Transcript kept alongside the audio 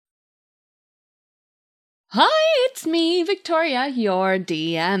Hi, it's me, Victoria, your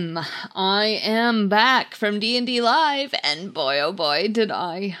DM. I am back from D&D Live, and boy oh boy did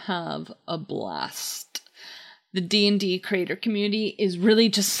I have a blast. The D&D creator community is really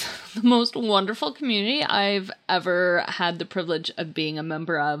just the most wonderful community I've ever had the privilege of being a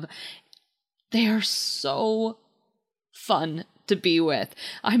member of. They are so fun to be with.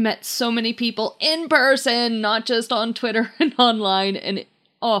 I met so many people in person, not just on Twitter and online, and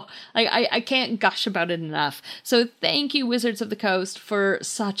I can't gush about it enough. So thank you, Wizards of the Coast, for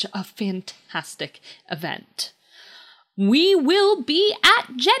such a fantastic event. We will be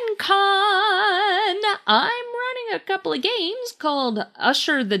at Gen Con. I'm running a couple of games called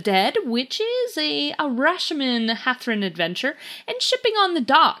Usher the Dead, which is a Rashomon Hathran adventure, and Shipping on the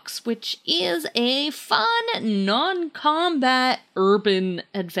Docks, which is a fun, non-combat urban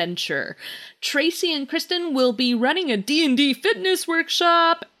adventure. Tracy and Kristen will be running a D&D fitness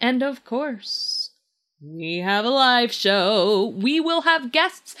workshop, and of course, we have a live show. We will have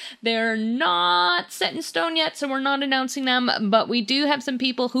guests. They're not set in stone yet, so we're not announcing them, but we do have some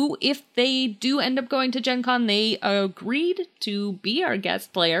people who, if they do end up going to Gen Con, they agreed to be our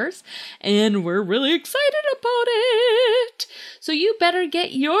guest players, and we're really excited about it. So you better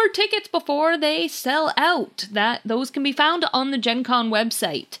get your tickets before they sell out. Those can be found on the Gen Con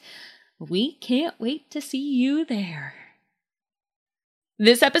website. We can't wait to see you there.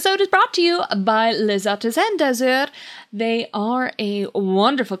 This episode is brought to you by Les Artisans d'Azur. They are a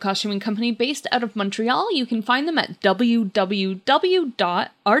wonderful costuming company based out of Montreal. You can find them at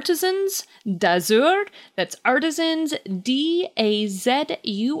www.artisansdazur, that's artisans,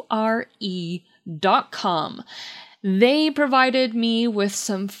 DAZURE.com. They provided me with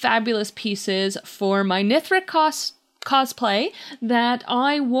some fabulous pieces for my Nithra cosplay that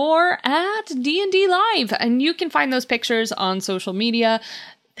I wore at D&D Live, and you can find those pictures on social media.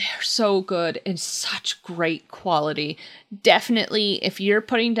 They're so good and such great quality. Definitely, if you're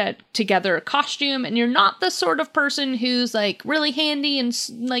putting together a costume and you're not the sort of person who's like really handy and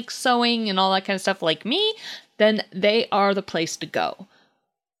like sewing and all that kind of stuff like me, then they are the place to go.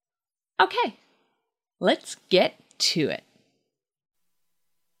 Okay, let's get to it.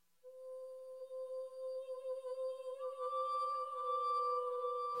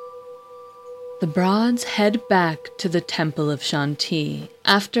 The Broads head back to the Temple of Shanti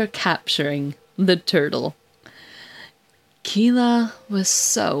after capturing the turtle. Keela was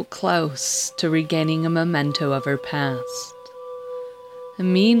so close to regaining a memento of her past.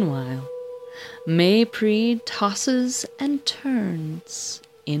 Meanwhile, Maypri tosses and turns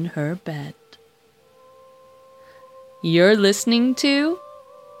in her bed. You're listening to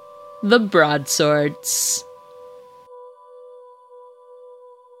The Broadswords.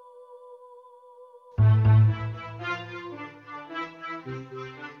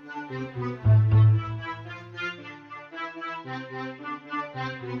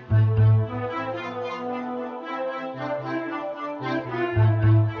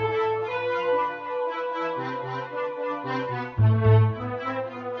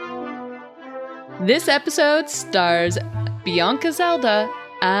 This episode stars Bianca Zelda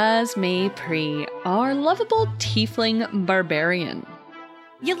as Maypri, our lovable tiefling barbarian.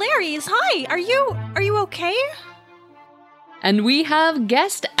 Ylaries, hi! Are you okay? And we have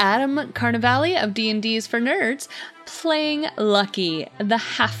guest Adam Carnevale of D&D's for Nerds playing Lucky, the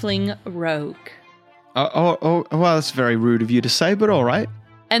halfling rogue. Well, that's very rude of you to say, but all right.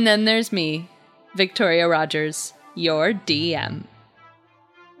 And then there's me, Victoria Rogers, your DM.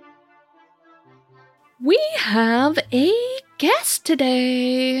 We have a guest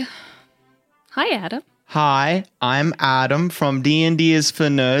today. Hi, Adam. Hi, I'm Adam from D&D is for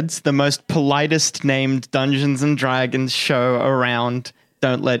Nerds, the most politest named Dungeons & Dragons show around.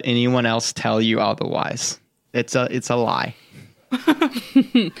 Don't let anyone else tell you otherwise. It's a lie.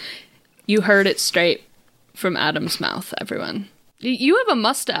 You heard it straight from Adam's mouth, everyone. You have a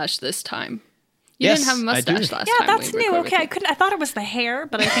mustache this time. You didn't have a mustache last time. Yeah, that's new. Okay, I thought it was the hair,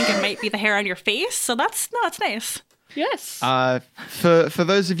 but I think it might be the hair on your face. So that's nice. Yes. For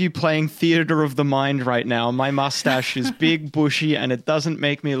those of you playing Theater of the Mind right now, my mustache is big, bushy, and it doesn't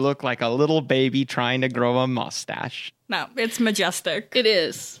make me look like a little baby trying to grow a mustache. No, it's majestic. It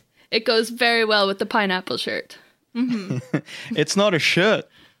is. It goes very well with the pineapple shirt. Mm-hmm. It's not a shirt,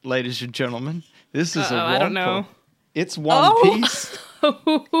 ladies and gentlemen. This is a wampa. I don't know. It's one piece.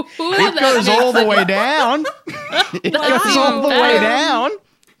 It goes all the way down. It goes all the way down.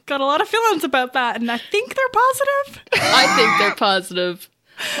 Got a lot of feelings about that, and I think they're positive. I think they're positive.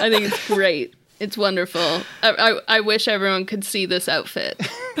 I think it's great. It's wonderful. I wish everyone could see this outfit.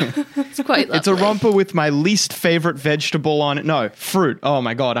 It's quite lovely. It's a romper with my least favorite vegetable on it. No, fruit. Oh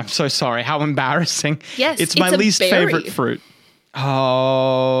my God, I'm so sorry. How embarrassing. Yes, it's my a least berry. favorite fruit.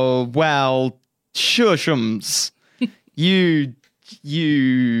 Oh, well, shushums. you.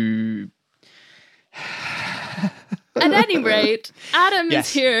 At any rate, Adam Yes.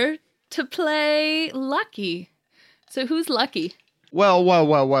 is here to play Lucky. So who's Lucky? Well.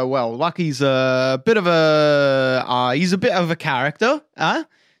 Lucky's a bit of a he's a bit of a character, huh?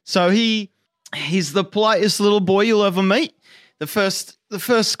 So he's the politest little boy you'll ever meet. The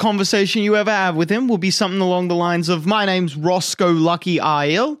first conversation you ever have with him will be something along the lines of, "My name's Roscoe Lucky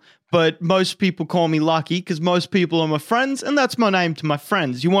IL, but most people call me Lucky because most people are my friends, and that's my name to my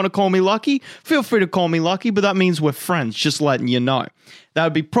friends. You want to call me Lucky? Feel free to call me Lucky, but that means we're friends, just letting you know." That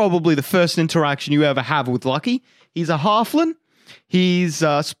would be probably the first interaction you ever have with Lucky. He's a halfling. He's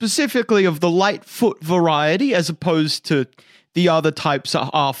specifically of the Lightfoot variety as opposed to the other types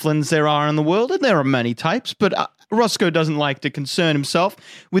of halflings there are in the world, and there are many types, but Roscoe doesn't like to concern himself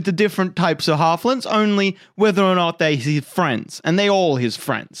with the different types of halflings, only whether or not they're his friends, and they all his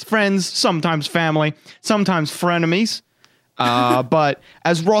friends. Friends, sometimes family, sometimes frenemies. But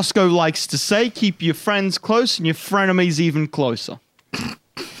as Roscoe likes to say, keep your friends close and your frenemies even closer.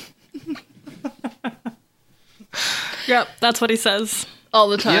 Yep, that's what he says. All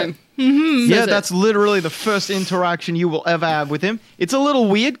the time. Yeah, that's literally the first interaction you will ever have with him. It's a little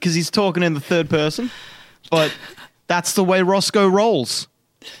weird because he's talking in the third person, but that's the way Roscoe rolls.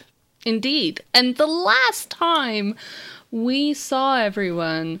 Indeed. And the last time we saw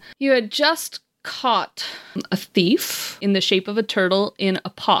everyone, you had just caught a thief in the shape of a turtle in a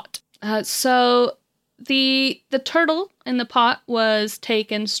pot. So the turtle in the pot was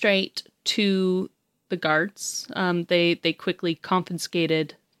taken straight to the guards. They quickly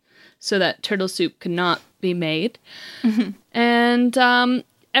confiscated so that turtle soup could not be made. Mm-hmm. And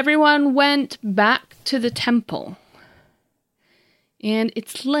everyone went back to the temple. And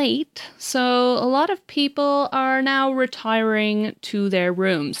it's late, so a lot of people are now retiring to their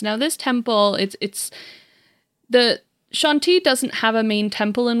rooms. Now, this temple, the Shanti doesn't have a main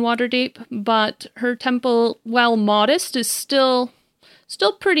temple in Waterdeep, but her temple, while modest, is still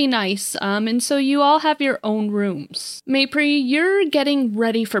pretty nice. And so you all have your own rooms. Maypri, you're getting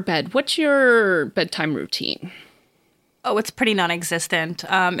ready for bed. What's your bedtime routine? Oh, it's pretty non-existent.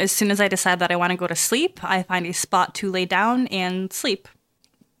 As soon as I decide that I want to go to sleep, I find a spot to lay down and sleep.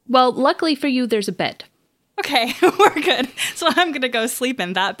 Well, luckily for you, there's a bed. Okay, we're good. So I'm going to go sleep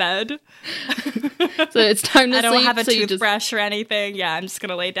in that bed. So it's time to sleep. I don't have a toothbrush or anything. Yeah, I'm just going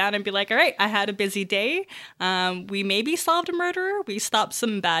to lay down and be like, all right, I had a busy day. We maybe solved a murderer. We stopped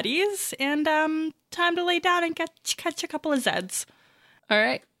some baddies. And time to lay down and catch a couple of Zeds. All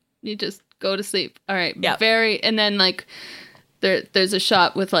right. You just go to sleep. All right. Yeah. And then like there's a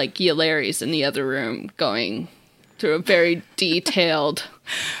shot with like Yalari's in the other room going through a very detailed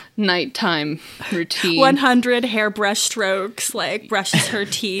nighttime routine. 100 hairbrush strokes, like brushes her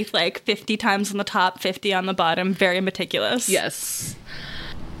teeth like 50 times on the top, 50 on the bottom. Very meticulous. Yes.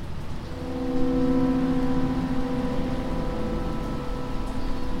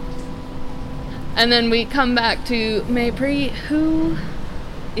 And then we come back to Maypri, who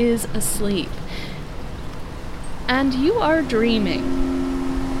is asleep. And you are dreaming.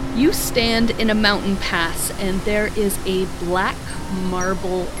 You stand in a mountain pass and there is a black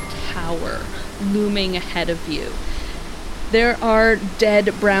marble tower looming ahead of you. There are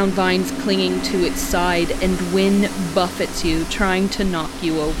dead brown vines clinging to its side and wind buffets you, trying to knock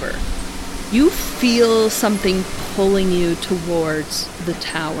you over. You feel something pulling you towards the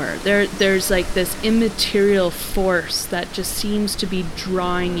tower. There's like this immaterial force that just seems to be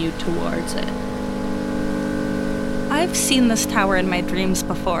drawing you towards it. I've seen this tower in my dreams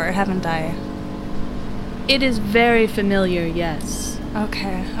before, haven't I? It is very familiar, yes.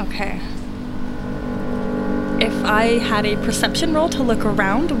 Okay. If I had a perception roll to look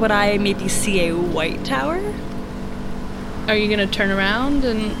around, would I maybe see a white tower? Are you going to turn around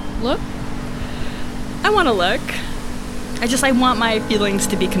and look? I want to look. I want my feelings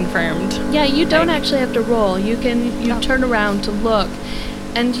to be confirmed. Yeah, you don't actually have to roll. You turn around to look,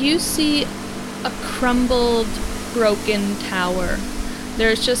 and you see a crumbled, broken tower.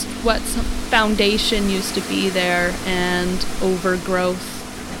 There's just what some foundation used to be there and overgrowth.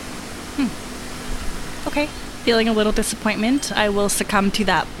 Okay. Feeling a little disappointment, I will succumb to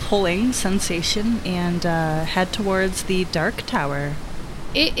that pulling sensation and head towards the dark tower.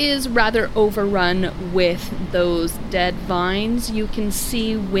 It is rather overrun with those dead vines. You can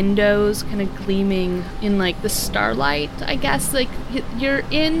see windows kind of gleaming in like the starlight, I guess. Like you're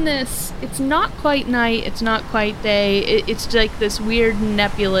in this, it's not quite night, it's not quite day. It's like this weird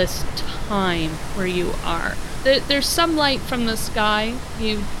nebulous time where you are. There's some light from the sky,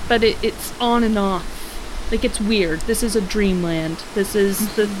 but it's on and off. Like it's weird. This is a dreamland. This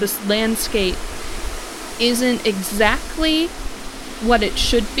is this landscape isn't exactly what it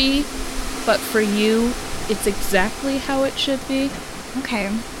should be, but for you, it's exactly how it should be. Okay.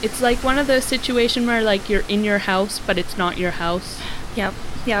 It's like one of those situations where like you're in your house, but it's not your house. Yep.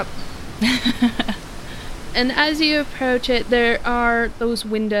 And as you approach it, there are those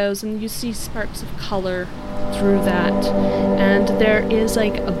windows, and you see sparks of color through that, and there is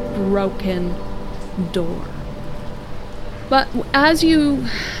like a broken door. But as you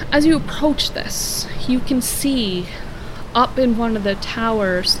approach this, you can see up in one of the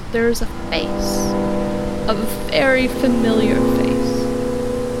towers, there's a face. A very familiar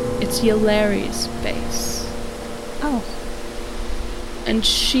face. It's Yalari's face. Oh. And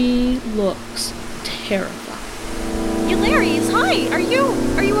she looks terrified. Yalari's, hi! Are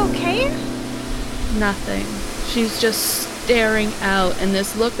you okay? Nothing. She's just staring out, and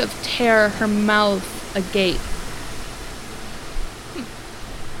this look of terror, her mouth agape.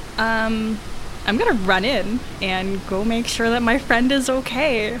 I'm gonna run in and go make sure that my friend is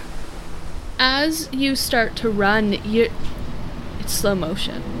okay. As you start to run, it's slow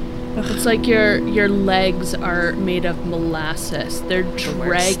motion. Ugh. It's like your legs are made of molasses. They're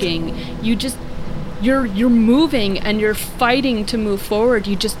dragging. You're moving and you're fighting to move forward.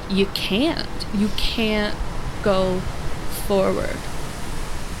 You can't. You can't go forward.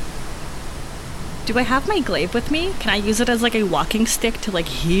 Do I have my glaive with me? Can I use it as like a walking stick to like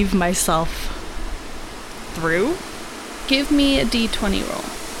heave myself through? Give me a d20 roll.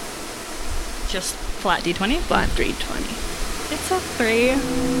 Just flat d20? Flat d20. It's a 3.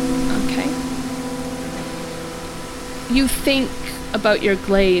 Okay. You think about your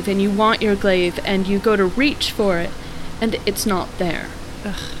glaive, and you want your glaive, and you go to reach for it, and it's not there.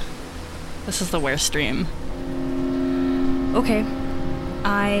 Ugh. This is the worst dream. Okay.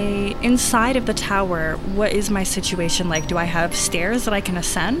 Inside of the tower, what is my situation like? Do I have stairs that I can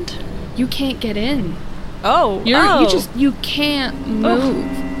ascend? You can't get in. Oh, You can't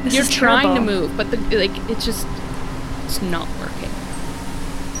move. You're trying to move, but it's not working.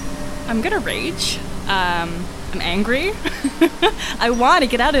 I'm gonna rage. I'm angry. I want to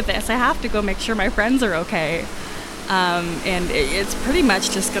get out of this. I have to go make sure my friends are okay. And it's pretty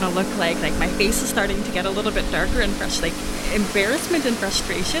much just gonna look like my face is starting to get a little bit darker and fresh, like embarrassment and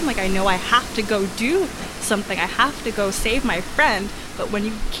frustration. Like I know I have to go do something. I have to go save my friend. But when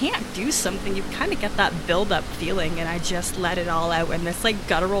you can't do something, you kind of get that build-up feeling, and I just let it all out in this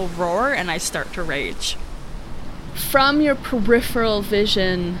guttural roar, and I start to rage. From your peripheral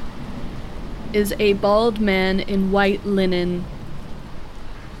vision is a bald man in white linen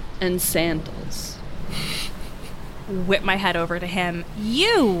and sandals. Whip my head over to him.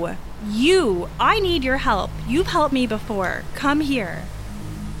 You, I need your help. You've helped me before. Come here.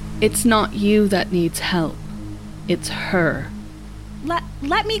 It's not you that needs help. It's her.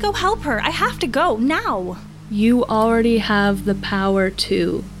 Let me go help her. I have to go, now. You already have the power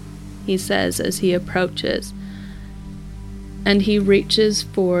to, he says as he approaches. And he reaches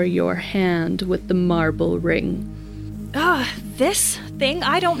for your hand with the marble ring. This thing,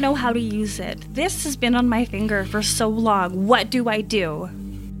 I don't know how to use it. This has been on my finger for so long. What do I do?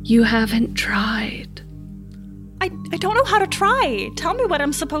 You haven't tried. I don't know how to try. Tell me what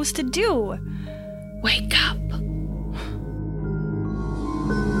I'm supposed to do. Wake up.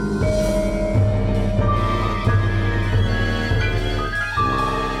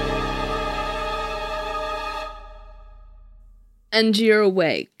 And you're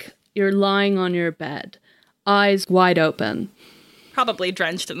awake. You're lying on your bed, eyes wide open. Probably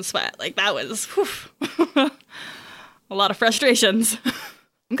drenched in sweat. That was a lot of frustrations.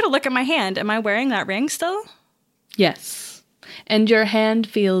 I'm gonna look at my hand. Am I wearing that ring still? Yes. And your hand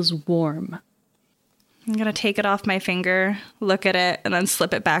feels warm. I'm gonna take it off my finger, look at it, and then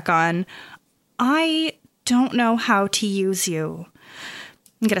slip it back on. I don't know how to use you.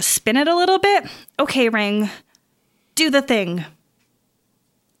 I'm gonna spin it a little bit. Okay, ring. Do the thing.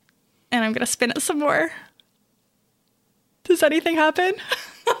 And I'm gonna spin it some more. Does anything happen?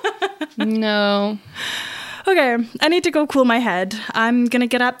 No. Okay, I need to go cool my head. I'm gonna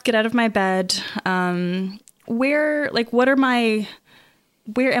get up, get out of my bed. What are my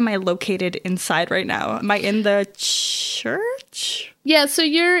where am I located inside right now? Am I in the church? Yeah, so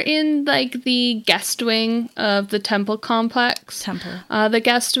you're in like the guest wing of the temple complex. The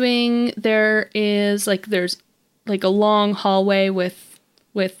guest wing, there's like a long hallway with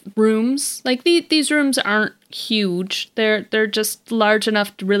rooms. Like these rooms aren't huge. They're just large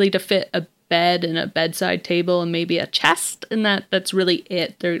enough to fit a bed and a bedside table and maybe a chest, and that's really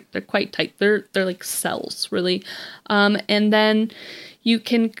it. They're quite tight. They're like cells, really. And then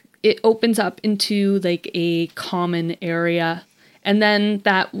it opens up into like a common area, and then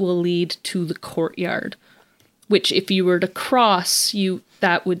that will lead to the courtyard, which if you were to cross,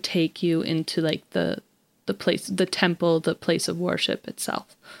 that would take you into like the place, the temple, the place of worship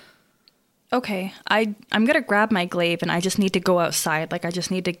itself. Okay, I'm gonna grab my glaive and I just need to go outside. Like, I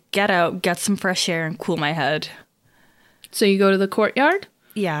just need to get out, get some fresh air, and cool my head. So you go to the courtyard?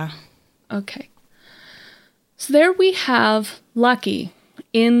 Yeah. Okay. So there we have Lucky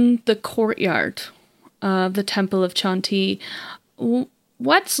in the courtyard of the Temple of Chanti.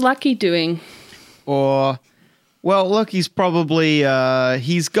 What's Lucky doing? Well, Lucky's probably,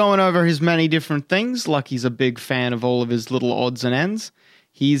 he's going over his many different things. Lucky's a big fan of all of his little odds and ends.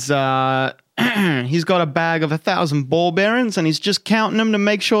 He's got a bag of 1,000 ball bearings, and he's just counting them to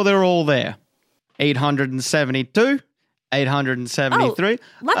make sure they're all there. 872, 873. Oh,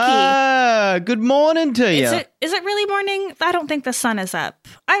 Lucky. Good morning to you. Is it really morning? I don't think the sun is up.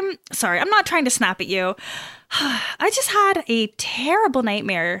 I'm sorry, I'm not trying to snap at you. I just had a terrible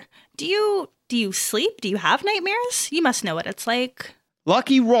nightmare. Do you sleep? Do you have nightmares? You must know what it's like.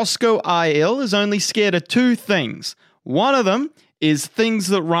 Lucky Roscoe I-Ill is only scared of two things. One of them is things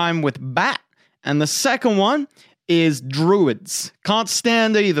that rhyme with bat, and the second one is druids. Can't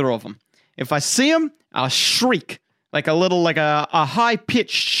stand either of them. If I see them, I'll shriek, like a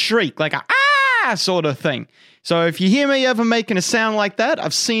high-pitched shriek, like a ah sort of thing. So if you hear me ever making a sound like that,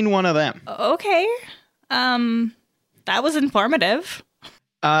 I've seen one of them. Okay. That was informative.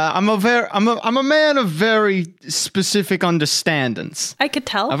 I'm a man of very specific understandings. I could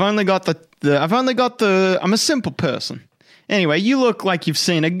tell. I'm a simple person. Anyway, you look like you've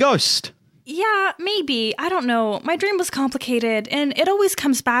seen a ghost. Yeah, maybe. I don't know. My dream was complicated, and it always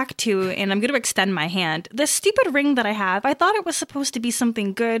comes back to, and I'm going to extend my hand, this stupid ring that I have. I thought it was supposed to be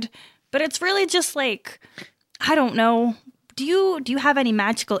something good, but it's really just like, I don't know. Do you have any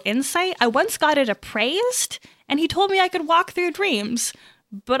magical insight? I once got it appraised, and he told me I could walk through dreams,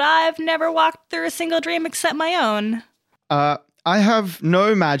 but I've never walked through a single dream except my own. I have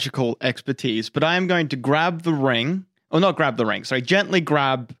no magical expertise, but I am going to grab the ring. Or not grab the ring, sorry, gently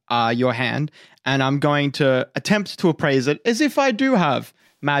grab your hand, and I'm going to attempt to appraise it as if I do have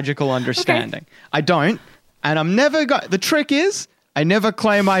magical understanding. Okay. I don't, and the trick is, I never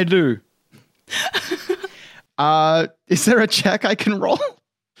claim I do. Is there a check I can roll?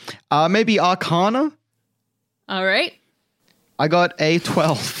 Maybe Arcana? All right. I got a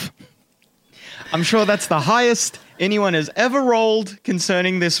 12. I'm sure that's the highest anyone has ever rolled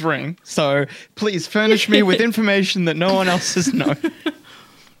concerning this ring. So please furnish me with information that no one else has known.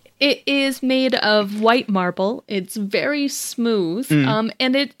 It is made of white marble. It's very smooth,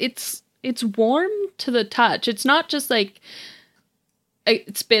 and it's warm to the touch. It's not just like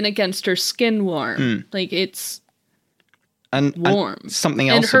it's been against her skin warm. Like it's warm. And something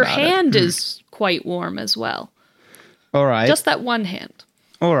else. And her about hand it. is quite warm as well. All right. Just that one hand.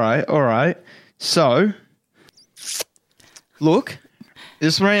 All right. So, look,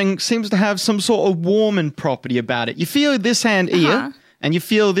 this ring seems to have some sort of warming property about it. You feel this hand here, and you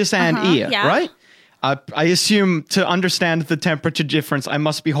feel this hand here, yeah. right? I assume to understand the temperature difference, I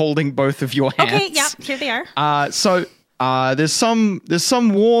must be holding both of your hands. Okay, yeah, here they are. So there's some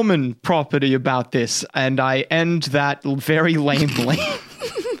warming property about this, and I end that very lamely.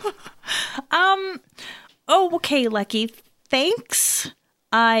 Oh, okay, Lucky. Thanks.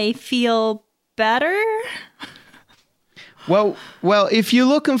 I feel better. Well, if you're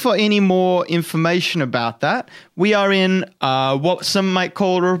looking for any more information about that, we are in what some might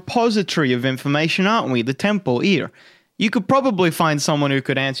call a repository of information, aren't we? The temple here. You could probably find someone who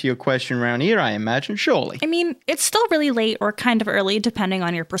could answer your question around here, I imagine, surely. I mean, it's still really late or kind of early, depending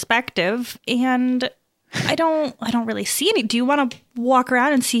on your perspective, and I don't really see any. Do you want to walk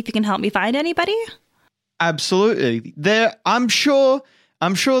around and see if you can help me find anybody? Absolutely. I'm sure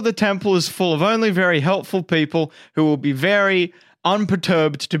the temple is full of only very helpful people who will be very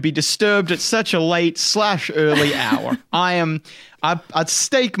unperturbed to be disturbed at such a late/early hour. I'd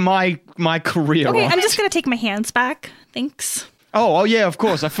stake my career on. Okay, I'm just going to take my hands back. Thanks. Oh yeah, of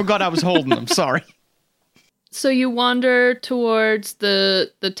course. I forgot I was holding them. Sorry. So you wander towards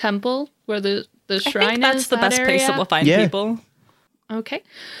the temple where the shrine is. I think that's the best place that we'll find people. Okay.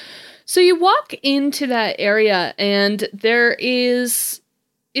 So you walk into that area and it's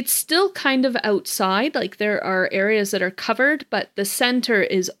still kind of outside. Like there are areas that are covered, but the center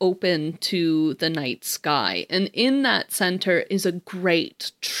is open to the night sky. And in that center is a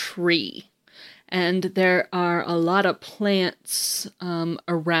great tree. And there are a lot of plants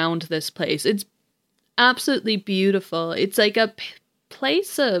around this place. It's absolutely beautiful. It's like a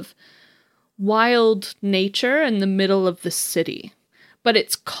place of wild nature in the middle of the city, but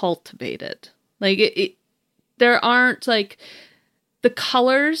it's cultivated. Like there aren't like the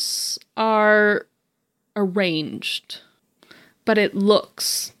colors are arranged, but it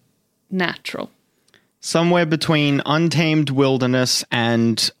looks natural. Somewhere between untamed wilderness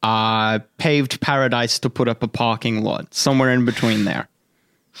and paved paradise to put up a parking lot. Somewhere in between there.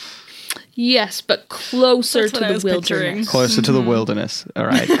 Yes, but closer to the wilderness. Picturing. Closer to the wilderness. All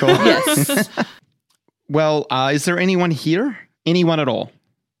right, cool. Yes. Well, is there anyone here? Anyone at all?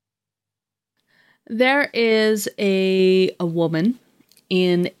 There is a woman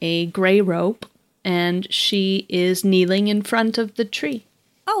in a gray robe, and she is kneeling in front of the tree.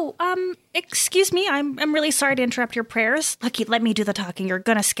 Oh, excuse me. I'm really sorry to interrupt your prayers. Lucky, let me do the talking. You're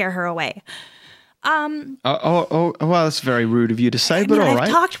gonna scare her away. Well, that's very rude of you to say, but all I've right.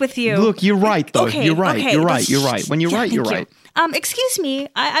 talked with you. Look, you're right, though. Okay, you're right. okay, You're right. You're right. When you're right, you're thank right. you. Excuse me.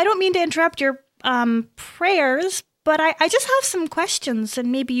 I don't mean to interrupt your prayers, but I just have some questions,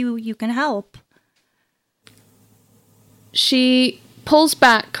 and maybe you can help. She pulls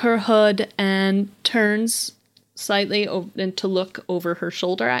back her hood and turns slightly and to look over her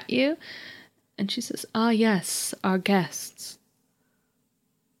shoulder at you. And she says, yes, our guests.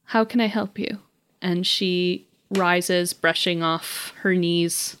 How can I help you? And she rises, brushing off her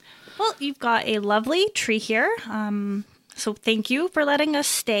knees. Well, you've got a lovely tree here. So thank you for letting us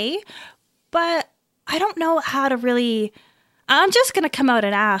stay. But I don't know how to really... I'm just going to come out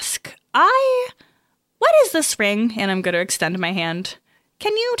and ask. What is this ring? And I'm going to extend my hand.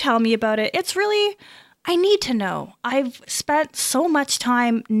 Can you tell me about it? It's really... I need to know. I've spent so much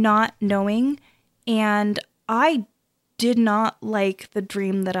time not knowing, and I did not like the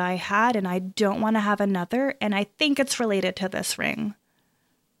dream that I had, and I don't want to have another, and I think it's related to this ring.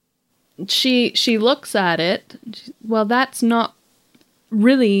 She looks at it. Well, that's not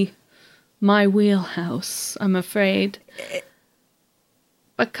really my wheelhouse, I'm afraid.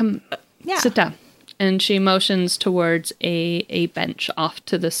 But come, sit down. And she motions towards a bench off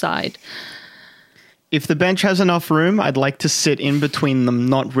to the side. If the bench has enough room, I'd like to sit in between them,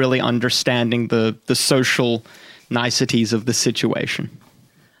 not really understanding the social niceties of the situation.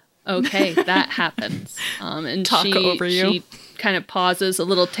 Okay, that happens. And Talk over you. She kind of pauses, a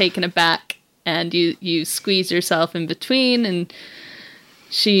little taken aback, and you squeeze yourself in between, and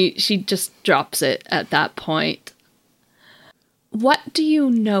she just drops it at that point. What do you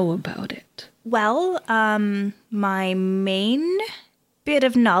know about it? Well, my main bit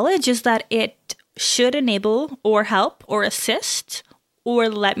of knowledge is that it should enable or help or assist or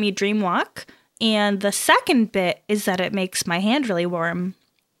let me dreamwalk. And the second bit is that it makes my hand really warm.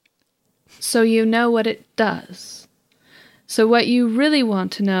 So you know what it does. So what you really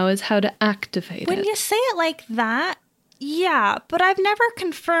want to know is how to activate it. When you say it like that, yeah, but I've never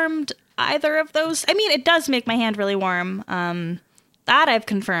confirmed either of those. I mean, it does make my hand really warm. That I've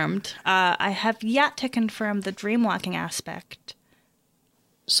confirmed. I have yet to confirm the dreamwalking aspect.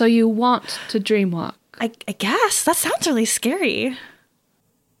 So you want to dreamwalk? I guess. That sounds really scary.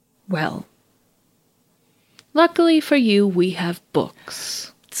 Well, luckily for you, we have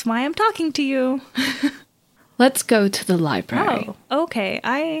books. That's why I'm talking to you. Let's go to the library. Oh,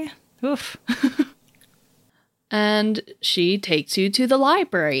 okay. Oof. And she takes you to the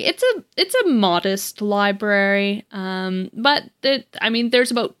library. It's a modest library, but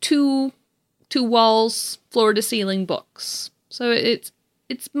there's about two walls, floor to ceiling books. So it's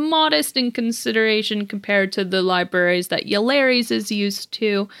modest in consideration compared to the libraries that Yalari's is used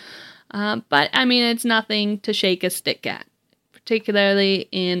to. But it's nothing to shake a stick at, particularly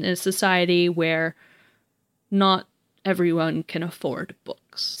in a society where not everyone can afford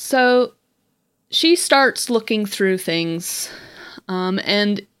books. So she starts looking through things,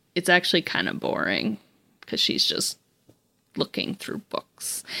 and it's actually kind of boring because she's just looking through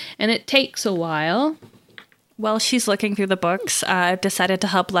books. And it takes a while. While she's looking through the books, I've decided to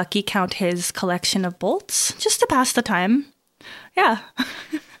help Lucky count his collection of bolts, just to pass the time. Yeah.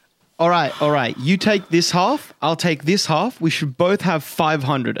 All right. You take this half, I'll take this half. We should both have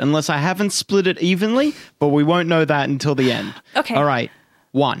 500, unless I haven't split it evenly, but we won't know that until the end. Okay. All right.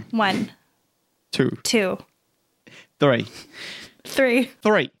 1. 2. 3.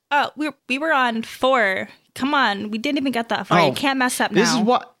 3. Oh, we were on 4. Come on, we didn't even get that far. Oh, You can't mess up now.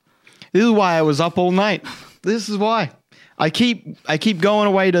 This is why I was up all night. This is why. I keep going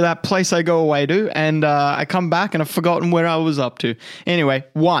away to that place I go away to, and I come back and I've forgotten where I was up to. Anyway,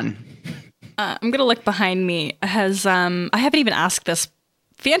 1. I'm gonna look behind me. I haven't even asked this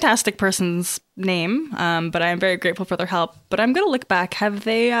fantastic person's name, but I am very grateful for their help. But I'm gonna look back.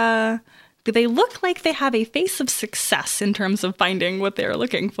 Do they look like they have a face of success in terms of finding what they're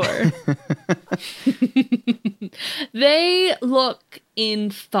looking for? They look in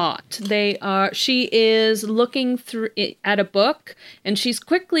thought. She is looking through it at a book, and she's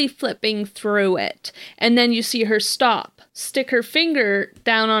quickly flipping through it. And then you see her stop, stick her finger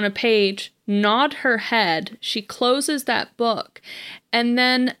down on a page, nod her head. She closes that book, and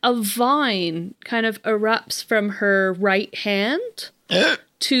then a vine kind of erupts from her right hand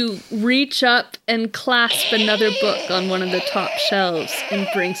to reach up and clasp another book on one of the top shelves and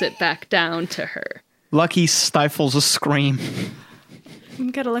brings it back down to her. Lucky stifles a scream.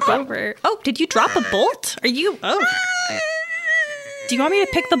 I'm gonna look over. Oh, did you drop a bolt? Are you... Oh. Do you want me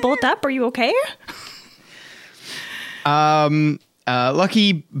to pick the bolt up? Are you okay?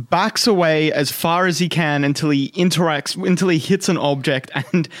 Lucky backs away as far as he can until he hits an object,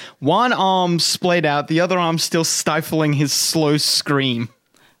 and one arm splayed out, the other arm still stifling his slow scream.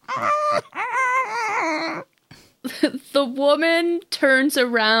 The woman turns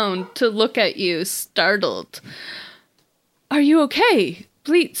around to look at you, startled. Are you okay?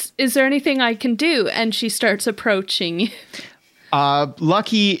 Please, is there anything I can do? And she starts approaching you.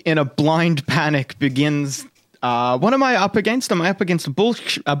 Lucky, in a blind panic, begins... what am I up against? Am I up against a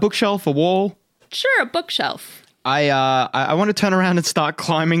bookshelf, a wall? Sure, a bookshelf. I want to turn around and start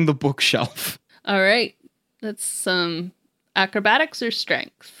climbing the bookshelf. All right. That's some acrobatics or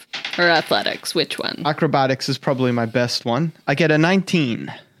strength? Or athletics, which one? Acrobatics is probably my best one. I get a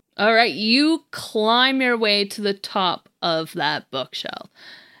 19. All right, you climb your way to the top of that bookshelf.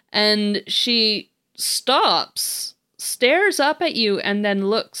 And she stops, stares up at you, and then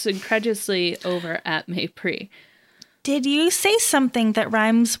looks incredulously over at Maypri. Did you say something that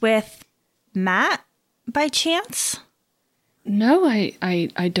rhymes with Matt by chance? No,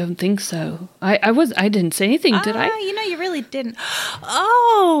 I don't think so. I didn't say anything, did I? You know, you really didn't.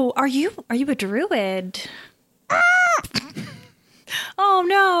 Oh, are you a druid? Oh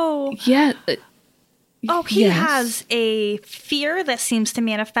no. Yeah. Oh, he yes. has a fear that seems to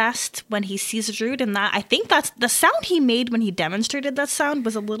manifest when he sees a druid, and that I think that's the sound he made when he demonstrated that sound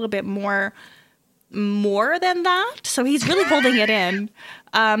was a little bit more than that. So he's really holding it in.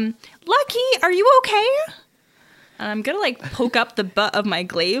 Lucky, are you okay? And I'm gonna like poke up the butt of my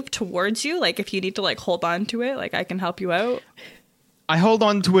glaive towards you. Like if you need to like hold on to it, like I can help you out. I hold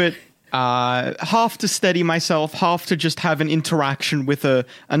on to it half to steady myself, half to just have an interaction with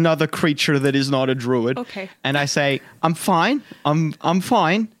another creature that is not a druid. Okay. And I say, I'm fine. I'm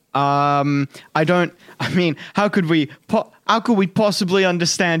fine. How could we possibly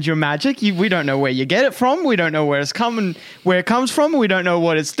understand your magic? We don't know where you get it from. We don't know where it comes from. We don't know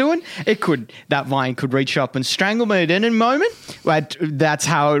what it's doing. That vine could reach up and strangle me at any moment. But that's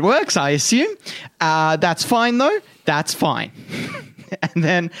how it works, I assume. That's fine though. That's fine. And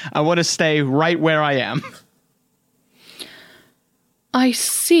then I want to stay right where I am. I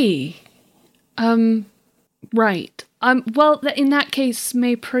see. Right. Well, in that case,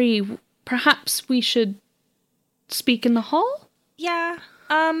 Maypri, perhaps we should speak in the hall? Yeah.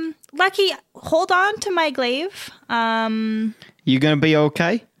 Lucky, hold on to my glaive. You gonna be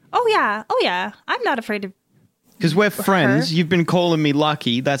okay? Oh yeah. I'm not afraid of... Because we're friends. Her. You've been calling me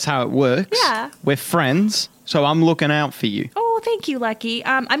Lucky. That's how it works. Yeah. We're friends, so I'm looking out for you. Oh, thank you, Lucky.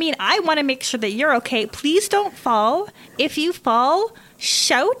 I want to make sure that you're okay. Please don't fall. If you fall,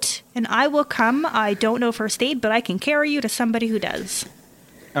 shout, and I will come. I don't know first aid, but I can carry you to somebody who does.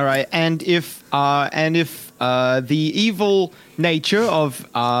 All right, and if the evil nature of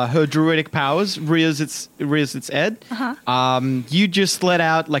her druidic powers rears its head, you just let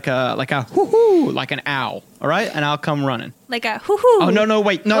out like a hoo-hoo, like an owl. All right, and I'll come running. Like a hoo-hoo. Oh no,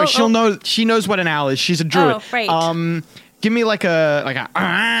 wait, no, she'll know. She knows what an owl is. She's a druid. Oh, right. Give me like a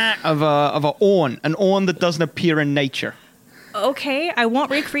of a an orn that doesn't appear in nature. Okay, I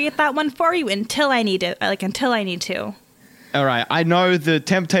won't recreate that one for you until I need it. Until I need to. All right, I know the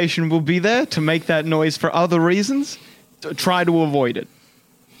temptation will be there to make that noise for other reasons. Try to avoid it.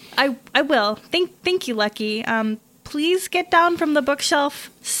 I will. Thank you, Lucky. Please get down from the bookshelf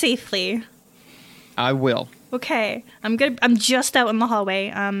safely. I will. Okay. I'm just out in the hallway.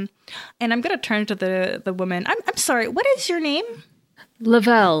 And I'm gonna turn to the woman. I'm sorry. What is your name?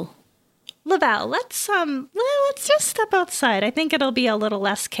 Lavelle. Lavelle. Let's just step outside. I think it'll be a little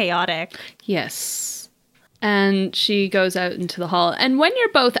less chaotic. Yes. And she goes out into the hall. And when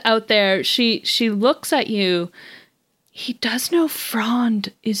you're both out there, she looks at you. He does know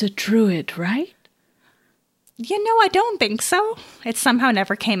Frond is a druid, right? You know, I don't think so. It somehow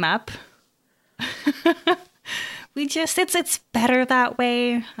never came up. It's better that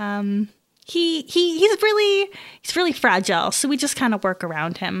way. He's really fragile, so we just kind of work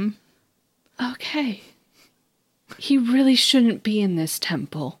around him. Okay. He really shouldn't be in this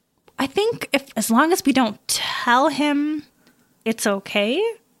temple. I think as long as we don't tell him, it's okay.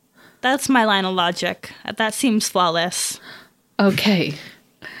 That's my line of logic. That seems flawless. Okay.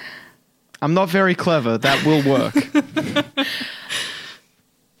 I'm not very clever. That will work.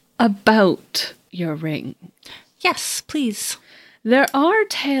 About your ring. Yes, please. There are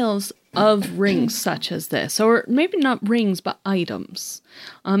tales of rings such as this, or maybe not rings, but items.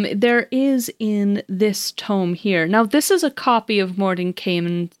 There is in this tome here. Now, this is a copy of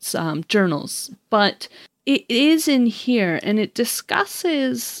Mordenkainen's journals, but it is in here, and it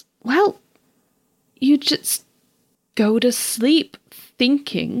discusses, well, you just go to sleep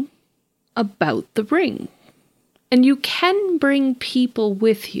thinking about the ring. And you can bring people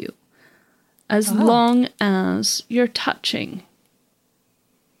with you as long as you're touching.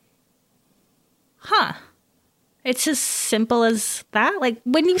 Huh. It's as simple as that? Like,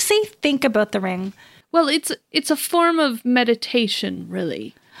 when you say think about the ring. Well, it's a form of meditation,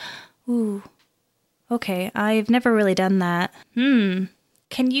 really. Ooh. Okay, I've never really done that. Can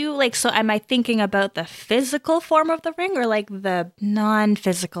you, so am I thinking about the physical form of the ring or, the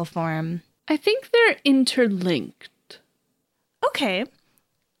non-physical form? I think they're interlinked. Okay.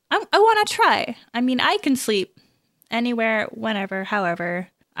 I want to try. I mean, I can sleep anywhere, whenever, however.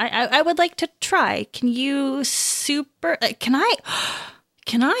 I would like to try. Can you can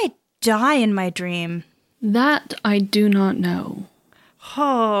I die in my dream? That I do not know.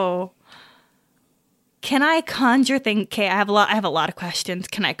 Oh. Can I conjure things? Okay, I have a lot of questions.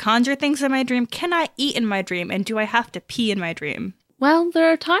 Can I conjure things in my dream? Can I eat in my dream? And do I have to pee in my dream? Well,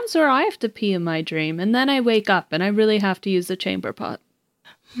 there are times where I have to pee in my dream, and then I wake up and I really have to use the chamber pot.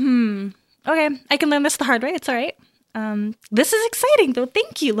 Okay, I can learn this the hard way. It's all right. This is exciting, though.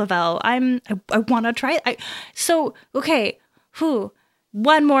 Thank you, Lavelle. I want to try it. Okay.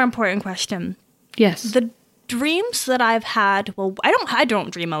 One more important question. Yes. The dreams that I've had, well, I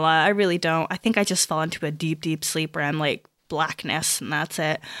don't dream a lot. I really don't. I think I just fall into a deep, deep sleep where I'm like blackness and that's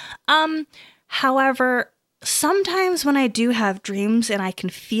it. However, sometimes when I do have dreams and I can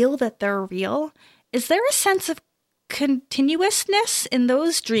feel that they're real, is there a sense of continuousness in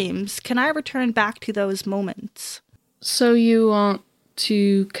those dreams? Can I return back to those moments? So you want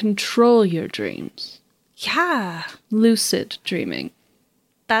to control your dreams? Yeah. Lucid dreaming.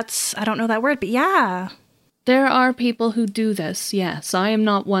 I don't know that word, but yeah. There are people who do this, yes. I am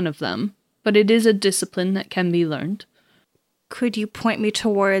not one of them, but it is a discipline that can be learned. Could you point me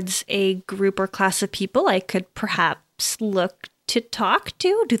towards a group or class of people I could perhaps look to talk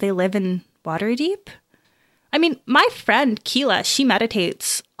to? Do they live in Waterdeep? I mean, my friend Keela, she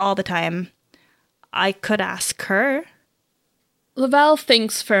meditates all the time. I could ask her. Lavelle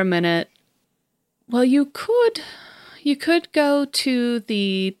thinks for a minute. Well, you could go to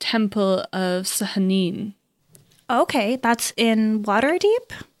the Temple of Sahanin. Okay, that's in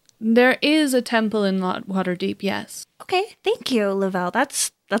Waterdeep? There is a temple in Waterdeep, yes. Okay, thank you, Lavelle.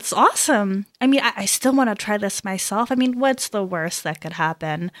 That's awesome. I mean, I still want to try this myself. I mean, what's the worst that could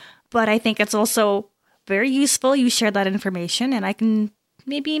happen? But I think it's also very useful you shared that information, and I can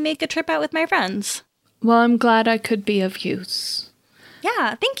maybe make a trip out with my friends. Well, I'm glad I could be of use.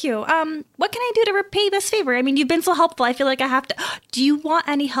 Yeah, thank you. What can I do to repay this favor? I mean, you've been so helpful. I feel like I have to... Do you want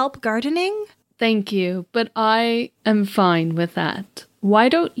any help gardening? Thank you, but I am fine with that. Why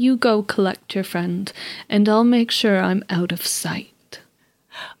don't you go collect your friend, and I'll make sure I'm out of sight.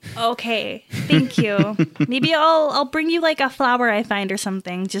 Okay, thank you. Maybe I'll bring you a flower I find or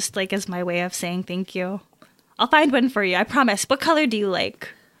something, just as my way of saying thank you. I'll find one for you, I promise. What color do you like?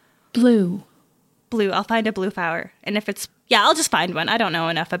 Blue. Blue, I'll find a blue flower. And if it's... Yeah, I'll just find one. I don't know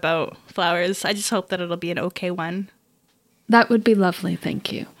enough about flowers. I just hope that it'll be an okay one. That would be lovely,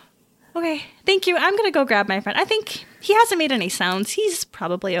 thank you. Okay, thank you. I'm gonna go grab my friend. I think he hasn't made any sounds. He's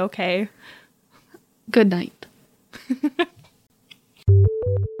probably okay. Good night.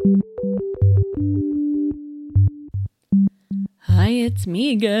 Hi, it's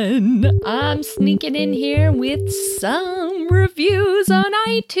me again. I'm sneaking in here with some reviews on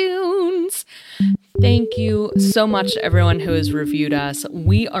iTunes. Thank you so much to everyone who has reviewed us.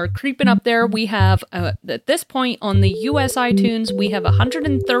 We are creeping up there. We have, at this point on the US iTunes, we have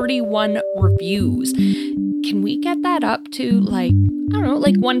 131 reviews. can we get that up to like, I don't know,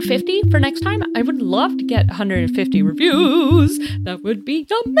 like 150 for next time? I would love to get 150 reviews. That would be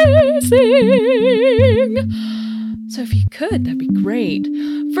amazing. So if you could, that'd be great.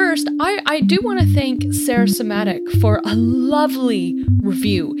 First, I do want to thank Sarah Somatic for a lovely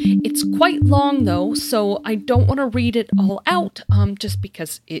review. It's quite long though, so I don't want to read it all out, just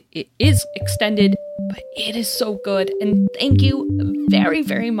because it is extended, but it is so good. And thank you very,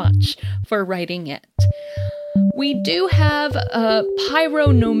 very much for writing it. We do have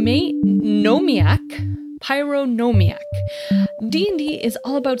Pyronomiac. D&D is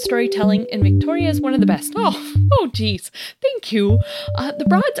all about storytelling, and Victoria is one of the best. Oh, geez. Thank you. The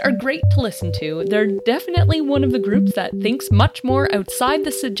Broads are great to listen to. They're definitely one of the groups that thinks much more outside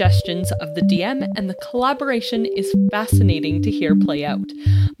the suggestions of the DM, and the collaboration is fascinating to hear play out.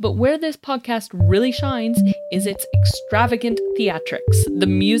 But where this podcast really shines is its extravagant theatrics. The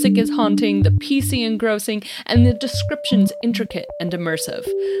music is haunting, the PC engrossing, and the descriptions intricate and immersive.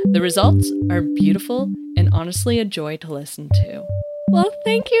 The results are beautiful and honestly a joy to listen to. Well,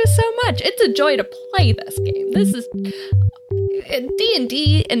 thank you so much. It's a joy to play this game. This is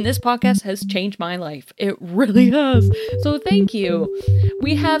D&D, and this podcast has changed my life. It really has. So thank you.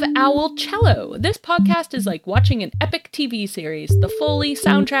 We have Owl Cello. This podcast is like watching an epic TV series. The Foley,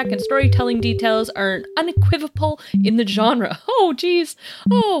 soundtrack, and storytelling details are unequivocal in the genre. Oh, geez.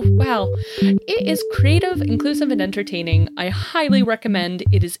 Oh, wow. It is creative, inclusive, and entertaining. I highly recommend.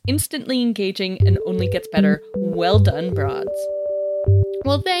 It is instantly engaging and only gets better. Well done, Broads.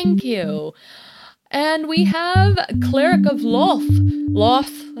 Well, thank you. And we have Cleric of Loth.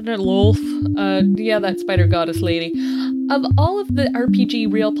 Yeah, that spider goddess lady. Of all of the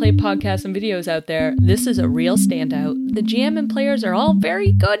RPG real play podcasts and videos out there, this is a real standout. The GM and players are all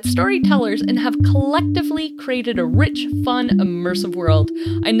very good storytellers and have collectively created a rich, fun, immersive world.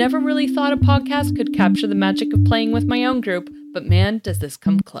 I never really thought a podcast could capture the magic of playing with my own group, but man, does this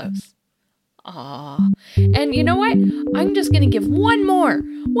come close. Aww. And you know what? I'm just gonna give one more.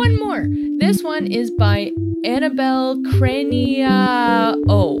 This one is by Annabelle Craniao,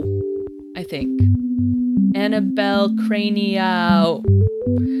 I think. Annabelle Craniao.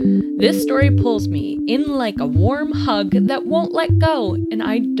 This story pulls me in like a warm hug that won't let go, and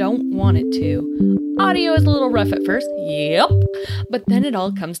I don't want it to. Audio is a little rough at first, yep, but then it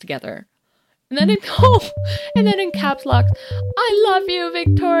all comes together. And then in caps locks, I love you,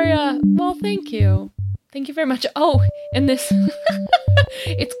 Victoria. Well, thank you. Thank you very much. Oh, and this,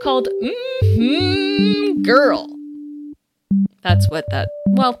 it's called Girl. That's what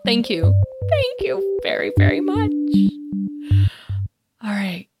well, thank you. Thank you very, very much. All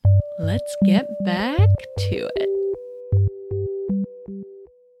right, let's get back to it.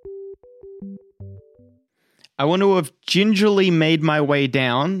 I want to have gingerly made my way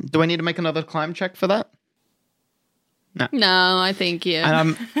down. Do I need to make another climb check for that? No, I think you.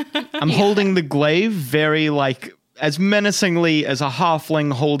 And I'm holding the glaive very like as menacingly as a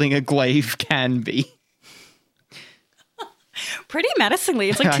halfling holding a glaive can be. Pretty menacingly.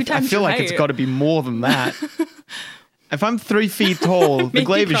 It's like 2 times I feel like it's got to be more than that. If I'm 3 feet tall, the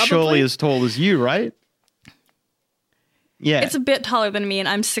glaive is surely as tall as you, right? Yeah. It's a bit taller than me, and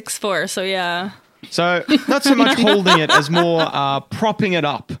I'm 6'4", so yeah. So not so much holding it as more propping it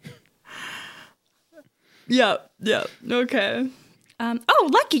up. Yeah, okay. Oh,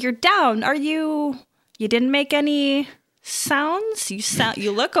 Lucky, you're down. Are you didn't make any sounds? You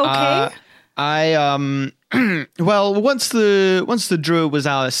look okay. Well, once the druid was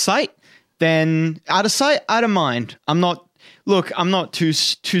out of sight, then out of sight, out of mind. I'm not too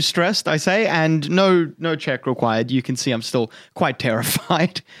stressed, I say, and no check required. You can see I'm still quite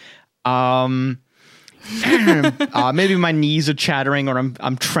terrified. Maybe my knees are chattering or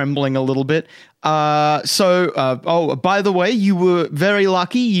I'm trembling a little bit. By the way, you were very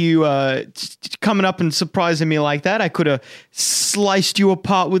lucky. You coming up and surprising me like that. I could have sliced you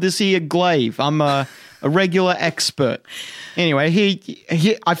apart with this here glaive. I'm a regular expert. Anyway,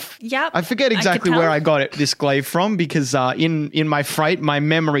 I forget exactly where I got this glaive from because in my fright, my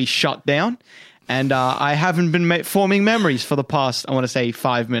memory shut down, and I haven't been forming memories for the past, I want to say,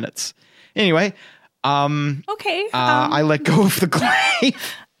 5 minutes. Anyway. Okay. I let go of the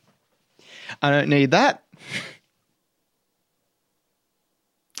glaive. I don't need that.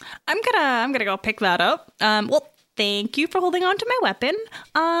 I'm gonna go pick that up. Well, thank you for holding on to my weapon.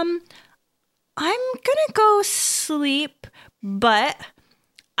 I'm gonna go sleep, but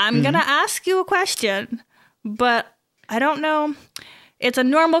I'm gonna ask you a question. But I don't know. It's a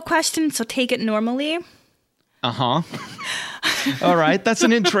normal question, so take it normally. Uh-huh. All right, that's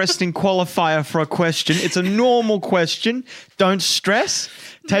an interesting qualifier for a question. It's a normal question. Don't stress.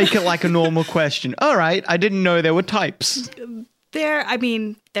 Take it like a normal question. All right, I didn't know there were types. There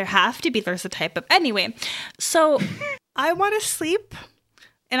have to be. There's a type of. Anyway, so I want to sleep,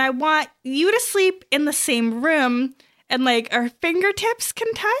 and I want you to sleep in the same room, and like our fingertips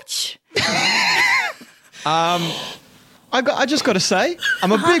can touch. I just got to say,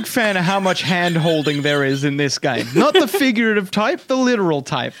 I'm a big fan of how much hand-holding there is in this game. Not the figurative type, the literal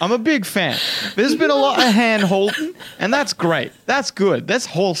type. I'm a big fan. There's been a lot of hand-holding, and that's great. That's good. That's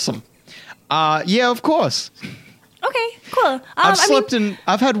wholesome. Yeah, of course. Okay, cool.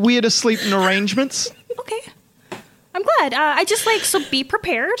 I've had weirder sleeping arrangements. Okay. I'm glad. I just so be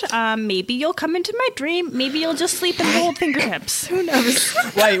prepared. Maybe you'll come into my dream. Maybe you'll just sleep and hold fingertips. Who knows?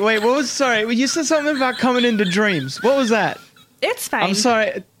 Wait, sorry, you said something about coming into dreams. What was that? It's fine. I'm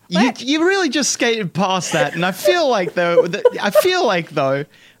sorry. What? You really just skated past that, and I feel like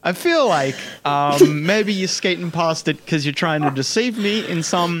maybe you're skating past it because you're trying to deceive me in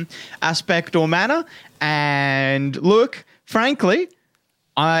some aspect or manner. And look, frankly,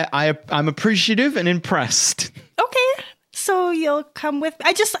 I'm appreciative and impressed. Okay, so you'll come with.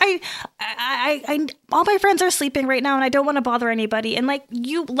 I all my friends are sleeping right now, and I don't want to bother anybody. And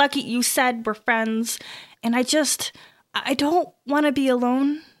you said we're friends, and I don't want to be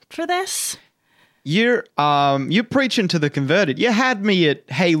alone for this. You're preaching to the converted. You had me at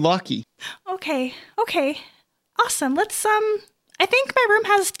hey lucky. Okay, awesome. Let's I think my room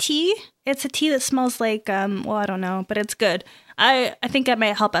has tea. It's a tea that smells like well, I don't know, but it's good. I think it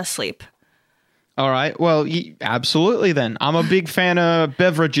might help us sleep. All right. Well, absolutely then. I'm a big fan of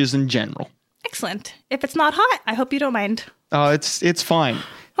beverages in general. Excellent. If it's not hot, I hope you don't mind. Oh, it's fine.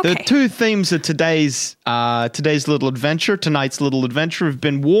 Okay. The two themes of tonight's little adventure have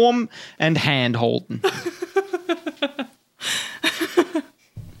been warm and hand-holding.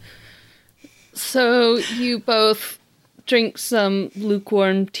 So you both drink some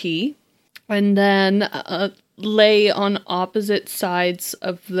lukewarm tea and then lay on opposite sides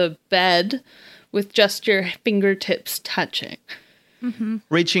of the bed with just your fingertips touching. Mm-hmm.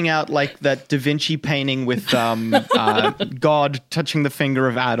 Reaching out like that Da Vinci painting with God touching the finger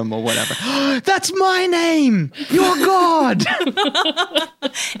of Adam or whatever. That's my name! You're God!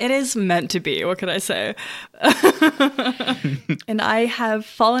 It is meant to be. What can I say? And I have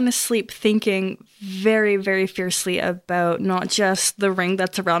fallen asleep thinking very, very fiercely about not just the ring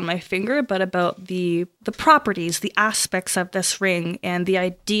that's around my finger, but about the properties, the aspects of this ring, and the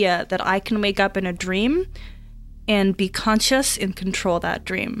idea that I can wake up in a dream and be conscious and control that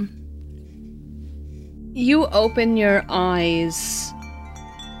dream. You open your eyes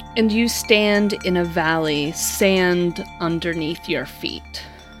and you stand in a valley, sand underneath your feet.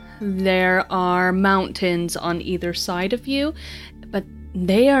 There are mountains on either side of you, but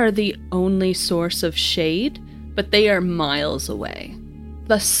they are the only source of shade, but they are miles away.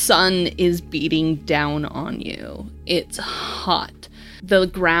 The sun is beating down on you. It's hot. The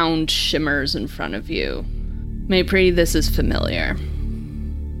ground shimmers in front of you. Maypri, this is familiar.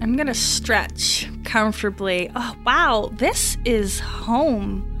 I'm gonna stretch comfortably. Oh, wow, this is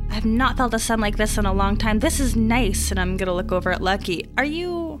home. I've not felt the sun like this in a long time. This is nice. And I'm gonna look over at Lucky. Are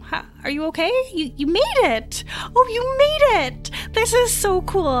you okay? You made it. Oh, you made it. This is so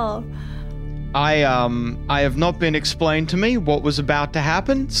cool. I have not been explained to me what was about to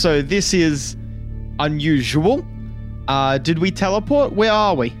happen, so this is unusual. Did we teleport? Where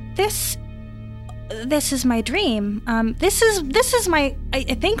are we? This is my dream. This is my. I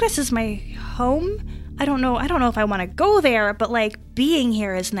think this is my home. I don't know if I want to go there, but being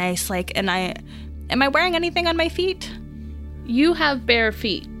here is nice. Am I wearing anything on my feet? You have bare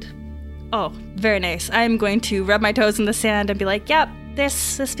feet. Oh, very nice. I'm going to rub my toes in the sand and be like, yep,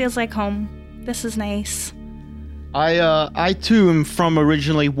 this feels like home. This is nice. I too am from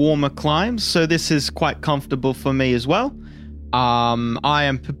originally warmer climes, so this is quite comfortable for me as well. I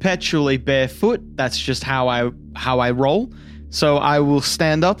am perpetually barefoot. That's just how I roll. So I will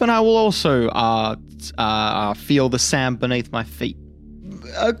stand up and I will also feel the sand beneath my feet.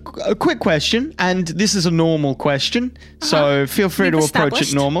 A quick question, and this is a normal question, so feel free to approach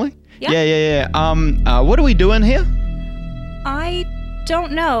it normally. Yeah. What are we doing here? I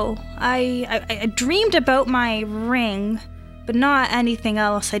don't know. I dreamed about my ring, but not anything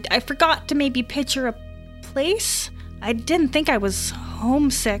else. I forgot to maybe picture a place. I didn't think I was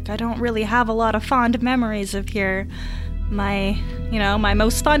homesick. I don't really have a lot of fond memories of here. My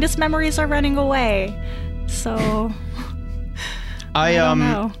most fondest memories are running away. So I don't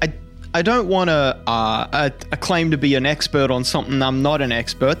know. I don't want to claim to be an expert on something I'm not an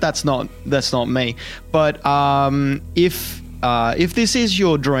expert. That's not me. But if this is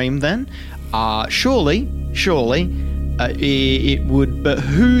your dream, then surely it would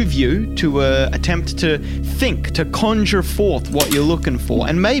behoove you to attempt to conjure forth what you're looking for,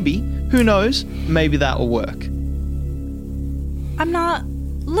 and maybe, who knows, maybe that will work. I'm not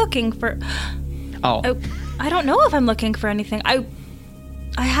looking for. Oh. I don't know if I'm looking for anything. I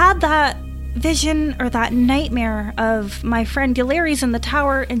had that vision or that nightmare of my friend Yulares in the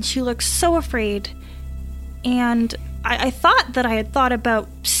tower, and she looks so afraid. And I thought that I had thought about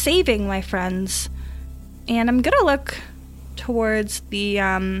saving my friends. And I'm gonna look towards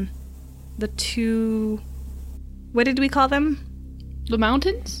the two... What did we call them? The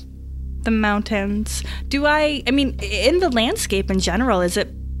mountains? The mountains. I mean, in the landscape in general, is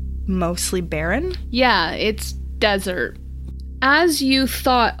it mostly barren? Yeah, it's desert. As you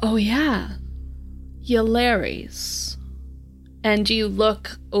thought, oh yeah, Yulares, and you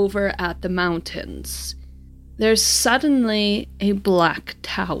look over at the mountains, there's suddenly a black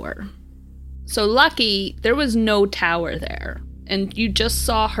tower. So lucky there was no tower there, and you just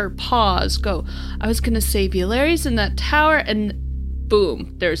saw her pause, go, I was gonna save Yulares in that tower, and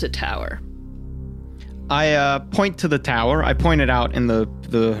boom, there's a tower. I point to the tower. I point it out in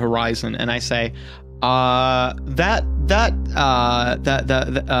the horizon, and I say, that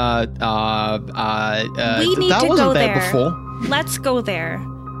we need to wasn't go there there before. Let's go there.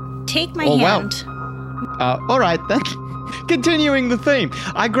 Take my Oh, wow. hand. All right then. Continuing the theme,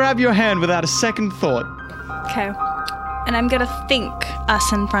 I grab your hand without a second thought. Okay. And I'm gonna think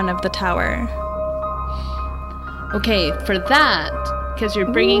us in front of the tower. Okay, for that, because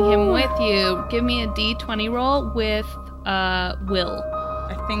you're bringing him with you, give me a D20 roll with Will.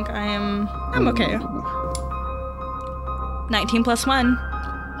 I think I'm okay. 19 plus 1.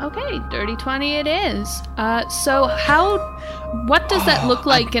 Okay, dirty 20 it is. So what does that look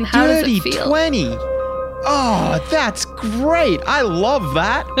like, and how does it feel? Dirty 20. Oh, that's great. I love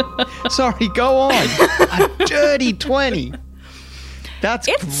that. Sorry, go on. A dirty 20. That's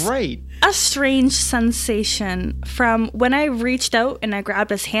great. A strange sensation from when I reached out and I grabbed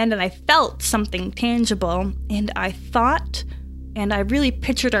his hand and I felt something tangible, and I thought, and I really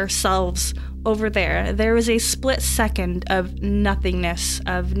pictured ourselves over there. There was a split second of nothingness,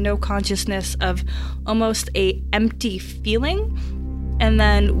 of no consciousness, of almost a empty feeling. And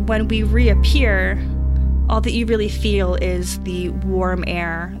then when we reappear, all that you really feel is the warm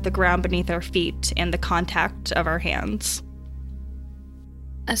air, the ground beneath our feet, and the contact of our hands.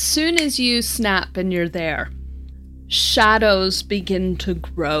 As soon as you snap and you're there, shadows begin to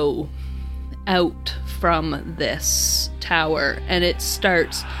grow out from this tower, and it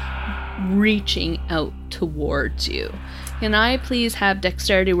starts reaching out towards you. Can I please have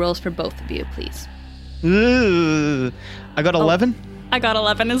dexterity rolls for both of you, please? Ugh. I got 11. I got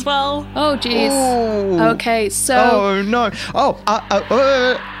 11 as well. Oh, jeez. Oh. Okay, so... Oh, no. Oh,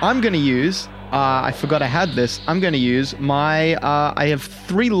 I'm going to use... I forgot I had this. I'm going to use my... I have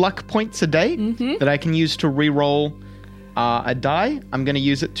 3 luck points a day that I can use to reroll a die. I'm going to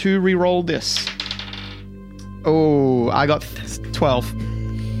use it to reroll this. Oh, I got 12.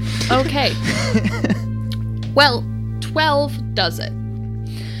 Okay. Well, 12 does it.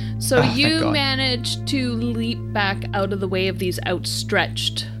 So you manage to leap back out of the way of these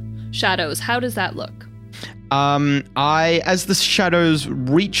outstretched shadows. How does that look? As the shadows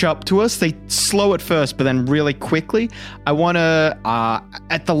reach up to us, they slow at first, but then really quickly. I want to,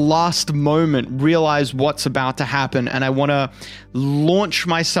 at the last moment, realize what's about to happen, and I want to launch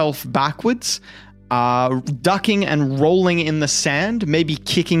myself backwards, ducking and rolling in the sand, maybe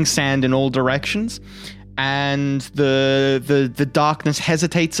kicking sand in all directions. And the darkness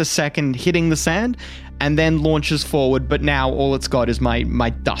hesitates a second, hitting the sand, and then launches forward. But now all it's got is my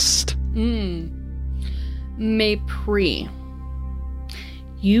dust. Mépris.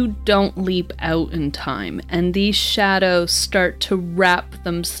 You don't leap out in time, and these shadows start to wrap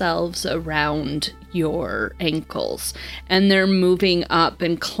themselves around your ankles, and they're moving up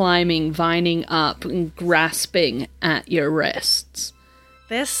and climbing, vining up and grasping at your wrists.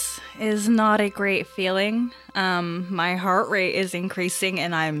 This is not a great feeling. My heart rate is increasing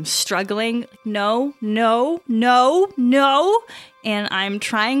and I'm struggling. No. And I'm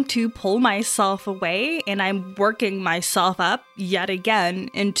trying to pull myself away, and I'm working myself up yet again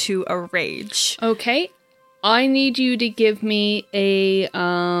into a rage. Okay. I need you to give me a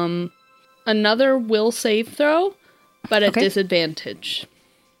another will save throw, but at disadvantage.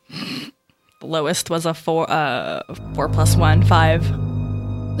 The lowest was a 4 plus 1,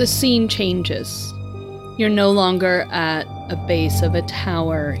 5. The scene changes. You're no longer at a base of a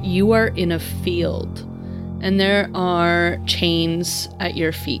tower. You are in a field, and there are chains at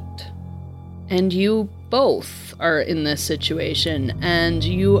your feet. And you both are in this situation, and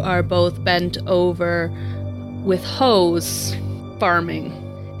you are both bent over with hoes farming,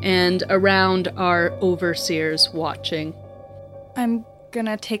 and around are overseers watching. I'm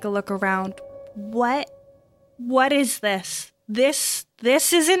gonna take a look around. What is this? This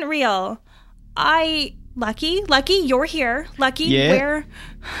isn't real. Lucky, you're here. Lucky, Yeah? where?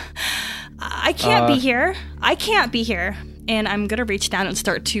 I can't be here. I can't be here. And I'm gonna reach down and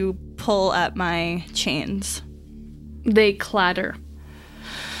start to pull at my chains. They clatter.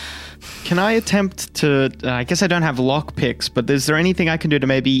 Can I attempt to... I guess I don't have lock picks, but is there anything I can do to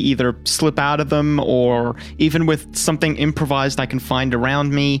maybe either slip out of them, or even with something improvised I can find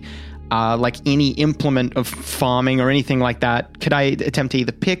around me, like any implement of farming or anything like that? Could I attempt to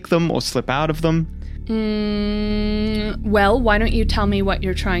either pick them or slip out of them? Well, why don't you tell me what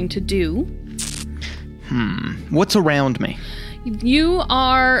you're trying to do? What's around me? You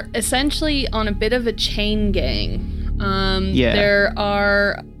are essentially on a bit of a chain gang. Yeah. There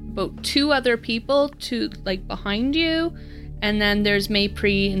are about 2 other people behind you, and then there's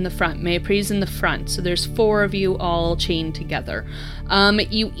Maypri in the front. Maypri's in the front, so there's 4 of you all chained together.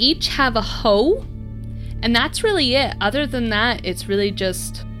 You each have a hoe, and that's really it. Other than that, it's really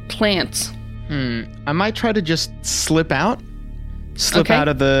just plants. I might try to just slip out. Okay. Out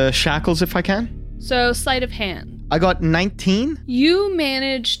of the shackles if I can. So, sleight of hand. I got 19. You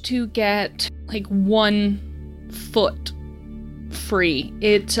managed to get 1 foot free.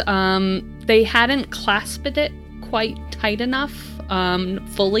 They hadn't clasped it quite tight enough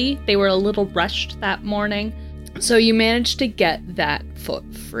fully. They were a little rushed that morning. So you managed to get that foot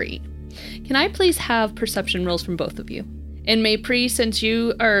free. Can I please have perception rolls from both of you? And Maypri, since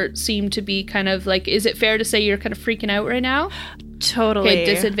you seem to be kind of is it fair to say you're kind of freaking out right now? Totally. Okay,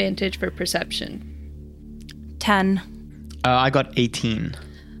 disadvantage for perception. 10. I got 18.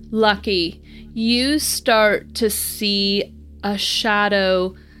 Lucky, you start to see a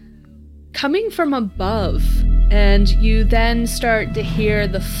shadow coming from above, and you then start to hear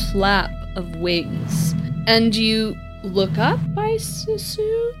the flap of wings. And you look up, I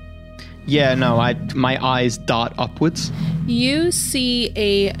assume? Yeah, no, my eyes dart upwards. You see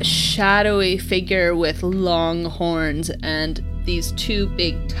a shadowy figure with long horns and these 2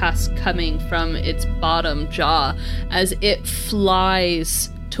 big tusks coming from its bottom jaw as it flies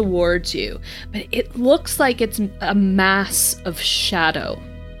towards you. But it looks like it's a mass of shadow.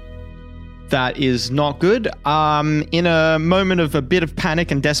 That is not good. In a moment of a bit of panic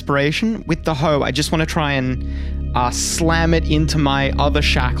and desperation, with the hoe, I just want to try and slam it into my other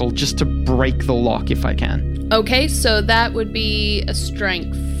shackle just to break the lock if I can. Okay, so that would be a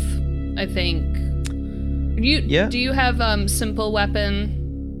strength, I think. Yeah. Do you have simple weapon?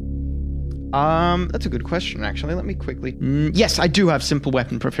 That's a good question, actually. Let me quickly... yes, I do have simple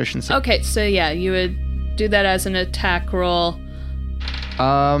weapon proficiency. Okay, so yeah, you would do that as an attack roll.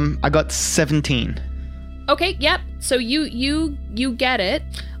 I got 17. Okay, yep. So you get it.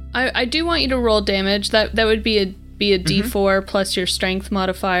 I do want you to roll damage. That would be a D4 plus your strength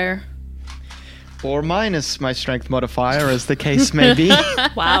modifier. Or minus my strength modifier, as the case may be.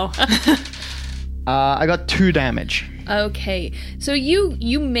 Wow. I got 2 damage. Okay, so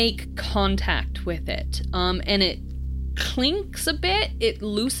you make contact with it, and it clinks a bit. It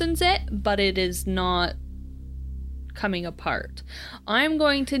loosens it, but it is not coming apart. I'm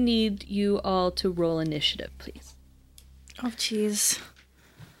going to need you all to roll initiative, please. Oh, jeez.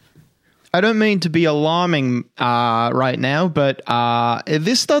 I don't mean to be alarming right now, but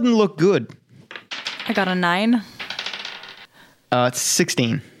this doesn't look good. I got a 9. It's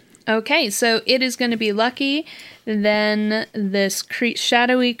 16. Okay, so it is going to be Lucky, then this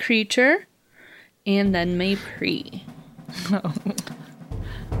shadowy creature, and then Maypri.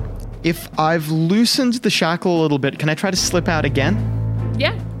 If I've loosened the shackle a little bit, can I try to slip out again?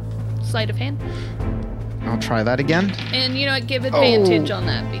 Yeah, sleight of hand. I'll try that again. And you know what, give advantage on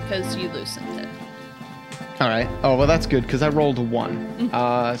that because you loosened it. All right. Oh, well, that's good because I rolled a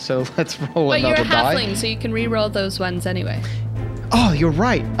 1. So let's roll But you're another a halfling, die. so you can re-roll those ones anyway. Oh, you're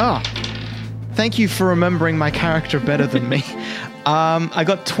right. Thank you for remembering my character better than me. I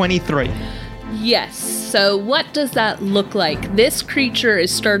got 23. Yes, so what does that look like? This creature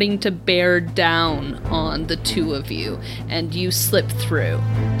is starting to bear down on the 2 of you, and you slip through.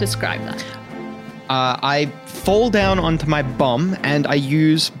 Describe that. I fall down onto my bum and I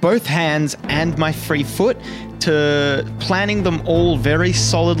use both hands and my free foot to planting them all very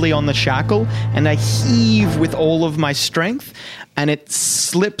solidly on the shackle, and I heave with all of my strength, and it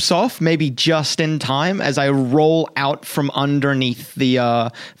slips off maybe just in time as I roll out from underneath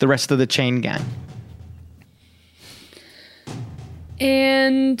the rest of the chain gang.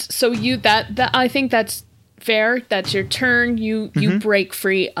 And so that I think that's fair. That's your turn. You break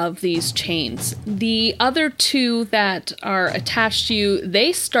free of these chains. The other two that are attached to you,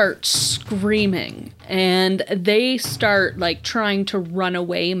 they start screaming and they start like trying to run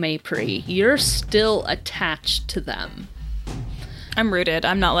away, Maypri. You're still attached to them. I'm rooted.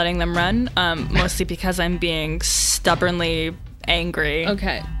 I'm not letting them run, mostly because I'm being stubbornly angry.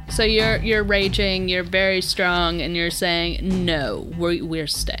 Okay. So you're raging, you're very strong, and you're saying, no, we're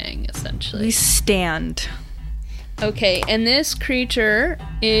staying, essentially. We stand. Okay, and this creature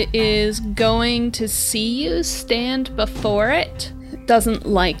is going to see you stand before it. It doesn't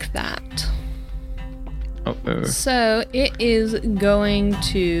like that. Uh-oh. So it is going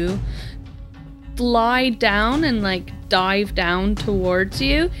to fly down and like dive down towards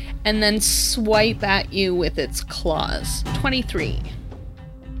you and then swipe at you with its claws. 23.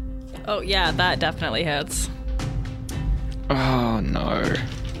 Oh, yeah, that definitely hits. Oh, no.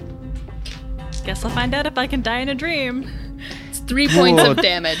 Guess I'll find out if I can die in a dream. It's 3 points of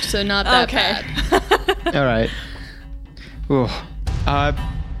damage, so not that bad. All right. Ooh.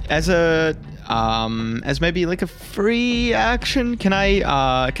 As maybe like a free action, can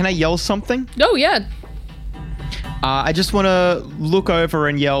I yell something? Oh, yeah. I just want to look over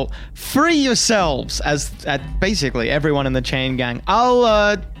and yell, "Free yourselves!" at basically everyone in the chain gang.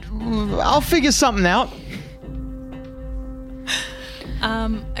 I'll figure something out.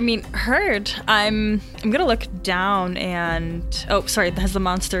 Heard. I'm gonna look down and... Oh, sorry, has the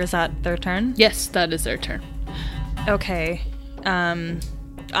monster, is that their turn? Yes, that is their turn. Okay. I'm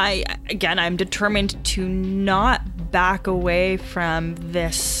determined to not back away from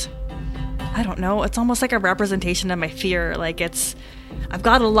this. I don't know, it's almost like a representation of my fear. Like I've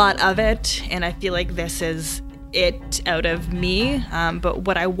got a lot of it, and I feel like this is it out of me. But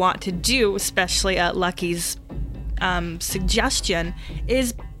what I want to do, especially at Lucky's suggestion,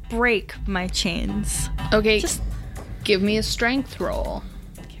 is break my chains. Okay, just give me a strength roll.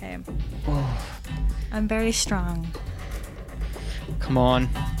 Okay. I'm very strong. Come on.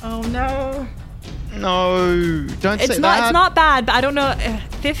 Oh no. No, don't say that. It's not bad, but I don't know.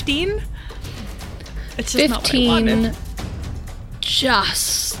 15? It's just 15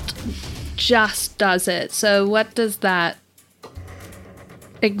 just does it. So what does that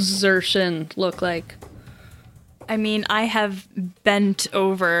exertion look like? I mean, I have bent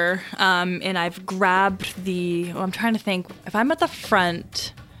over and I've grabbed I'm trying to think. If I'm at the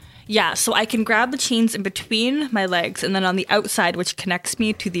front, yeah, so I can grab the chains in between my legs and then on the outside, which connects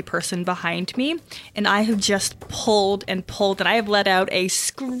me to the person behind me. And I have just pulled and pulled, and I have let out a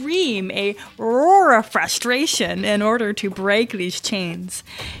scream, a roar of frustration in order to break these chains.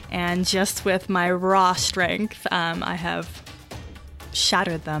 And just with my raw strength, I have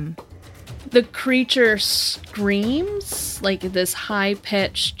shattered them. The creature screams, like this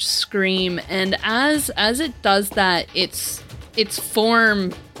high-pitched scream, and as it does that, its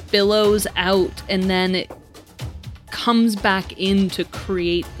form billows out, and then it comes back in to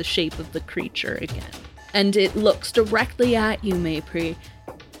create the shape of the creature again. And it looks directly at you, Maypri.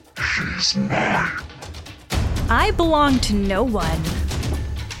 She's mine. I belong to no one.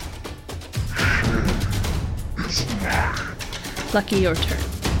 She is mine. Lucky, your turn.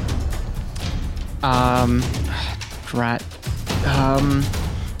 Drat.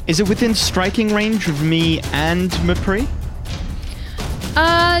 Is it within striking range of me and Maypri?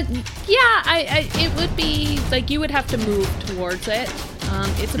 Yeah, it would be, like, you would have to move towards it.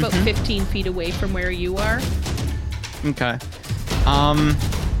 It's about 15 feet away from where you are. Okay.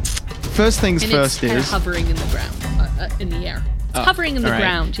 First things And first it's is... hovering in the ground, in the air. It's hovering in the alright.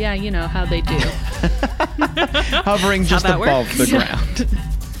 ground. Yeah, you know how they do. hovering just that above works. the ground.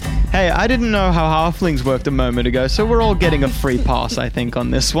 Hey, I didn't know how halflings worked a moment ago, so we're all getting a free pass, I think,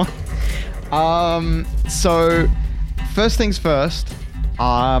 on this one. So, first things first,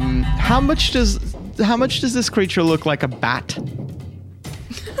 how much does this creature look like a bat?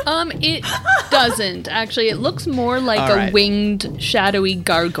 It doesn't, actually. It looks more like All a right. winged, shadowy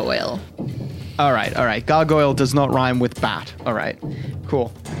gargoyle. All right. Gargoyle does not rhyme with bat. All right,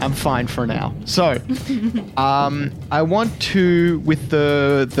 cool. I'm fine for now. So, I want to, with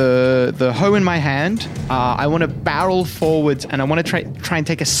the hoe in my hand, I want to barrel forwards and I want to try and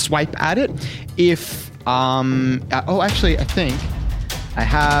take a swipe at it. If actually, I think I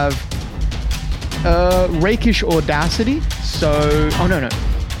have rakish audacity. So, oh no.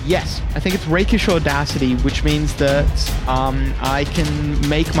 Yes, I think it's rakish audacity, which means that I can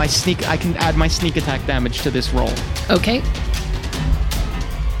make my sneak. I can add my sneak attack damage to this roll. Okay.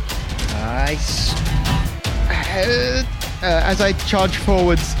 As I charge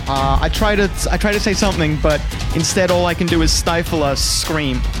forwards, I try to say something, but instead all I can do is stifle a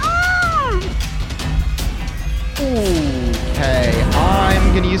scream. Okay,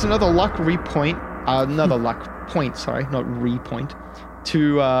 I'm gonna use another luck point. Sorry, not repoint.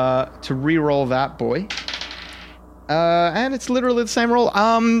 To re-roll that boy. And it's literally the same roll.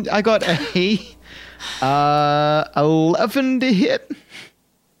 I got a 11 to hit.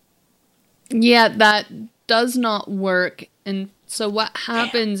 Yeah, that does not work. And so what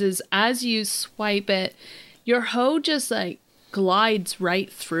happens is as you swipe it, your hoe just like glides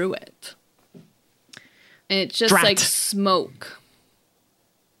right through it. And it's just Drat. like smoke.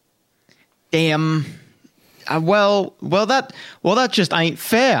 Damn. Well, that just ain't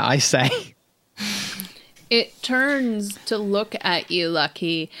fair, I say. It turns to look at you,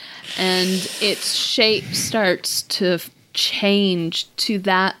 Lucky, and its shape starts to change to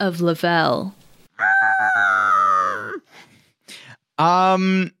that of Lavelle.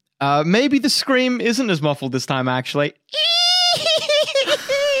 Maybe the scream isn't as muffled this time, actually.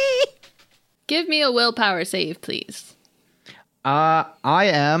 Give me a willpower save, please. I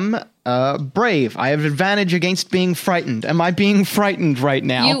am brave. I have advantage against being frightened. Am I being frightened right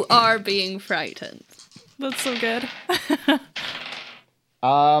now? You are being frightened. That's so good.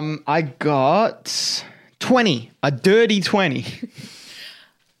 I got 20. A dirty 20.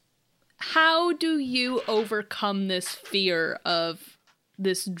 How do you overcome this fear of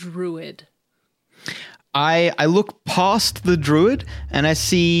this druid? I look past the druid and I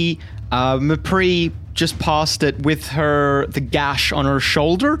see Mapri just past it with the gash on her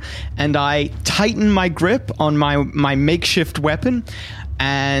shoulder, and I tighten my grip on my makeshift weapon,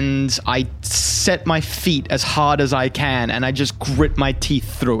 and I set my feet as hard as I can, and I just grit my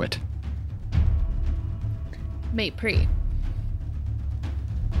teeth through it. Mapri.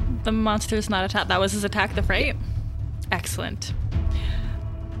 The monster's not attacked. That was his attack, the fright? Excellent.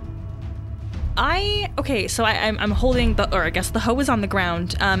 So I'm holding the hoe is on the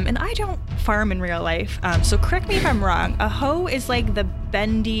ground, and I don't farm in real life, so correct me if I'm wrong. A hoe is like the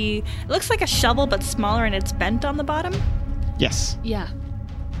bendy, it looks like a shovel but smaller and it's bent on the bottom? Yes. Yeah.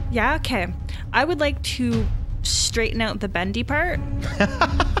 Yeah, okay. I would like to straighten out the bendy part.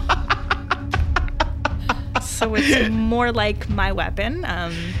 So it's more like my weapon,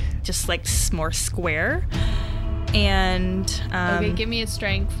 just like more square. And Okay, give me a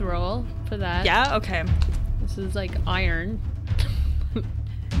strength roll for that. yeah, okay. This is like iron.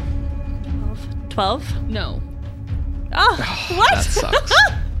 12? No. Oh, what? That sucks.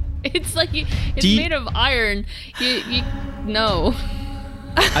 It's like it's Do you- made of iron. You no.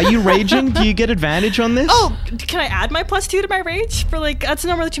 Are you raging? Do you get advantage on this? Oh, can I add my +2 to my rage? For like, that's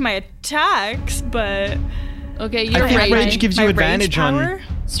normally to my attacks, but Okay, I you're think raging. rage gives you my advantage rage power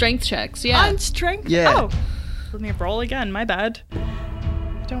Strength checks. Yeah. on strength. Yeah. Oh, let me roll again. My bad.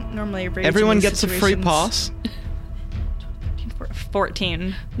 I don't normally rage. Everyone in these gets a free situations. pass.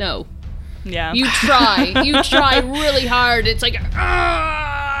 14. No. Yeah. You try. You try really hard. It's like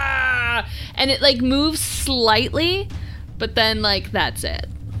ah! And it like moves slightly, but then like that's it.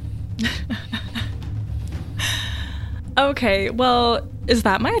 Okay. Well, is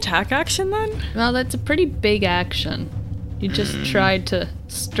that my attack action then? Well, that's a pretty big action. You just tried to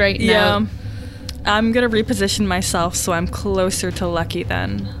straighten Yeah. out. I'm gonna reposition myself so I'm closer to Lucky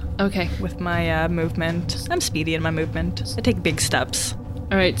then Okay. with my movement. I'm speedy in my movement. I take big steps.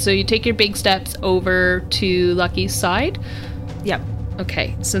 All right. So you take your big steps over to Lucky's side. Yep.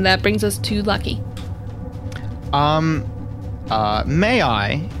 Okay. So that brings us to Lucky. May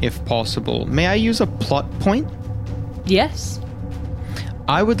I, if possible, may I use a plot point? Yes.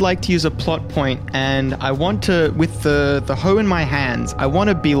 I would like to use a plot point, and I want to, with the hoe in my hands, I want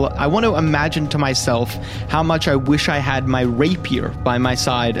to imagine to myself how much I wish I had my rapier by my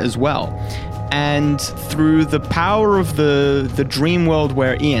side as well. And through the power of the dream world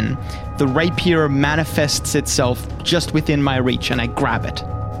we're in, the rapier manifests itself just within my reach, and I grab it.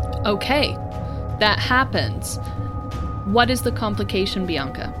 Okay. That happens. What is the complication,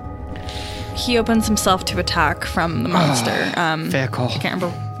 Bianca? He opens himself to attack from the monster. Fair call. I can't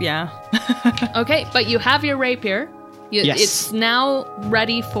remember. Yeah. Okay, but you have your rapier. Yes. It's now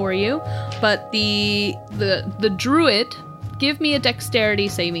ready for you. But the druid, give me a dexterity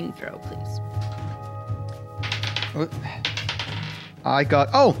saving throw, please. I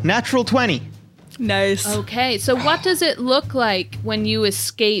got, natural 20. Nice. Okay, so what does it look like when you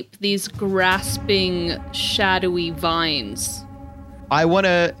escape these grasping, shadowy vines? I want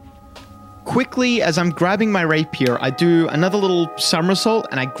to quickly, as I'm grabbing my rapier, I do another little somersault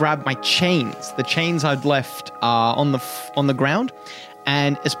and I grab my chains, the chains I'd left on the ground.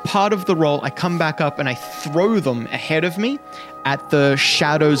 And as part of the roll, I come back up and I throw them ahead of me at the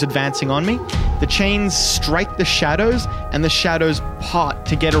shadows advancing on me. The chains strike the shadows and the shadows part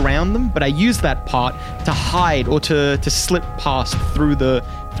to get around them, but I use that part to hide or to slip past through the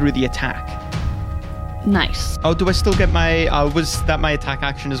attack. Nice. Oh, do I still get my, was that my attack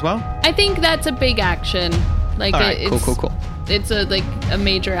action as well? I think that's a big action. Like, All right, cool. It's a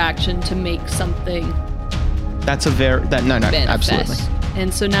major action to make something That's a no, benefit. absolutely.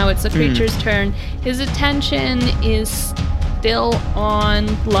 And so now it's the creature's turn. His attention is still on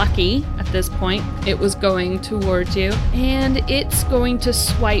Lucky at this point. It was going towards you. And it's going to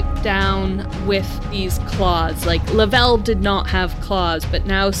swipe down with these claws. Like, Lavelle did not have claws, but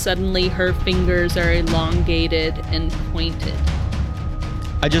now suddenly her fingers are elongated and pointed.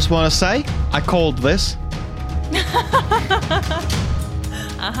 I just want to say, I called this.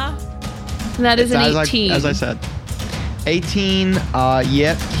 That is an 18. As I said. 18,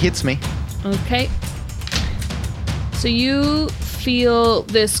 yeah, hits me. Okay. So you feel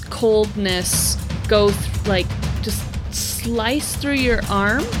this coldness go just slice through your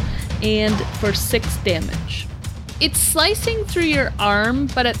arm, and for 6 damage. It's slicing through your arm,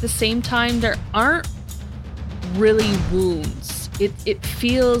 but at the same time there aren't really wounds. It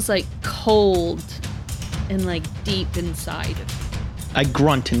feels like cold and like deep inside of you. I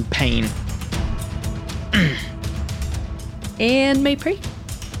grunt in pain. And Maypri?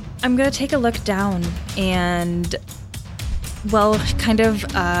 I'm going to take a look down and, well, kind of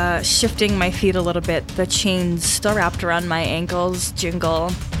shifting my feet a little bit. The chains still wrapped around my ankles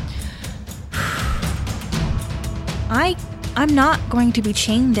jingle. I'm not going to be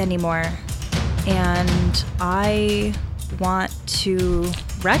chained anymore. And I want to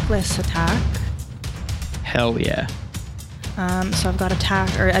reckless attack. Hell yeah. So I've got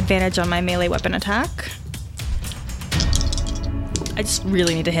attack or advantage on my melee weapon attack. I just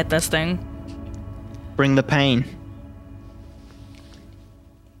really need to hit this thing. Bring the pain.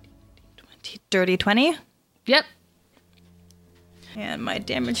 Dirty 20. Yep. And my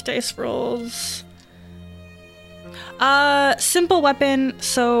damage dice rolls. Simple weapon.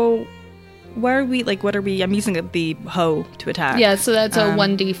 So where are we? Like, what are we? I'm using the hoe to attack. Yeah, so that's a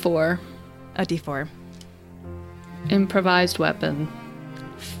 1d4. A d4. Improvised weapon.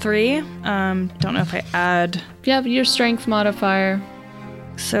 3. Don't know if I add. You have your strength modifier.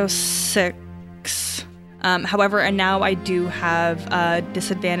 So 6. However, and now I do have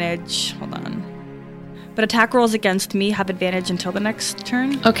disadvantage. Hold on. But attack rolls against me have advantage until the next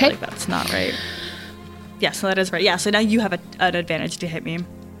turn. Okay. Like, that's not right. Yeah, so that is right. Yeah, so now you have an advantage to hit me.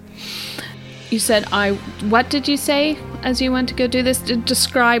 You said what did you say as you went to go do this?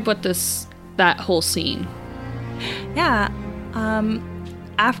 Describe what that whole scene. Yeah.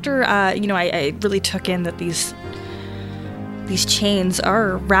 After, I really took in that these chains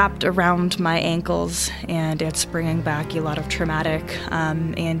are wrapped around my ankles, and it's bringing back a lot of traumatic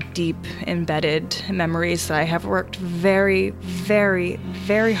and deep embedded memories that I have worked very, very,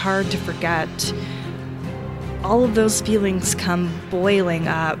 very hard to forget. All of those feelings come boiling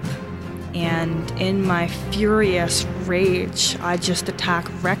up, and in my furious rage, I just attack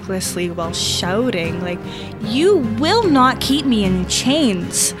recklessly while shouting, like, "You will not keep me in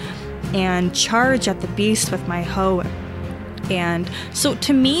chains!" and charge at the beast with my hoe. And so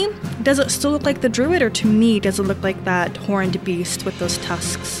to me, does it still look like the druid, or to me, does it look like that horned beast with those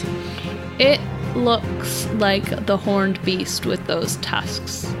tusks? It looks like the horned beast with those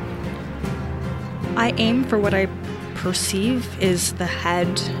tusks. I aim for what I perceive is the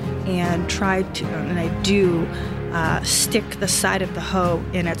head and I do stick the side of the hoe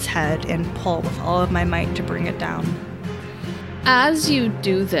in its head and pull with all of my might to bring it down. As you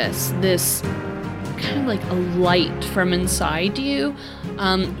do this kind of like a light from inside you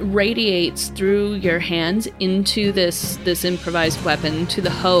radiates through your hands into this improvised weapon, to the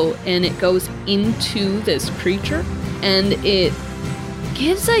hoe, and it goes into this creature, and it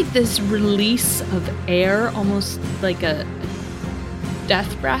gives like this release of air, almost like a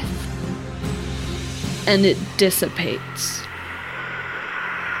death breath, and it dissipates.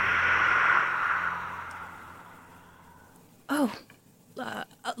 Oh,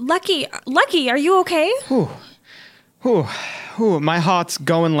 Lucky, are you okay? My heart's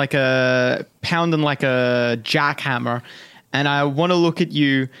going pounding like a jackhammer, and I want to look at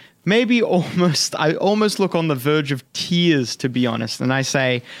you. I almost look on the verge of tears, to be honest, and I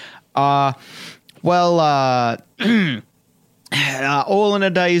say, Well, all in a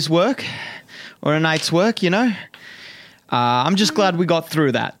day's work or a night's work, you know. I'm just glad we got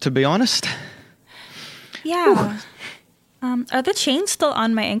through that, to be honest. Yeah. Are the chains still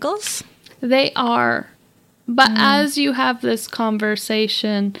on my ankles? They are. But as you have this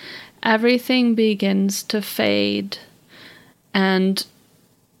conversation, everything begins to fade. And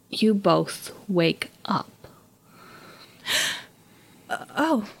you both wake up.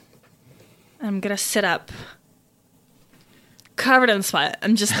 Oh. I'm gonna sit up. Covered in sweat.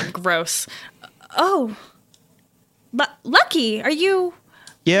 I'm just gross. Oh. Lucky, are you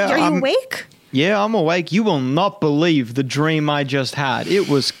awake? Yeah, I'm awake. You will not believe the dream I just had. It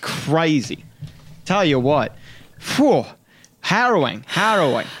was crazy. Tell you what. Phew. Harrowing.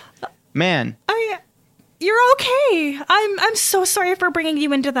 Man. You're okay. I'm so sorry for bringing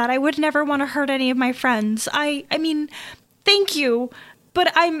you into that. I would never want to hurt any of my friends. I mean, thank you.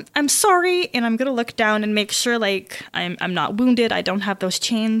 But I'm sorry, and I'm gonna look down and make sure like I'm not wounded. I don't have those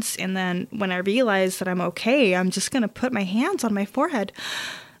chains. And then when I realize that I'm okay, I'm just gonna put my hands on my forehead.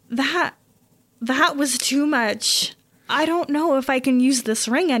 That was too much. I don't know if I can use this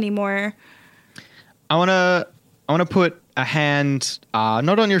ring anymore. I wanna put a hand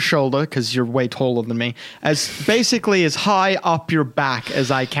not on your shoulder because you're way taller than me, as basically as high up your back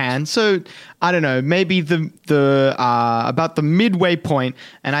as I can. So I don't know, maybe the about the midway point,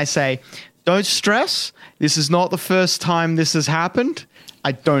 and I say, don't stress. This is not the first time this has happened.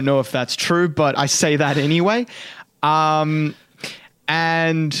 I don't know if that's true, but I say that anyway.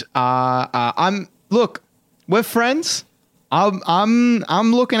 Look, we're friends.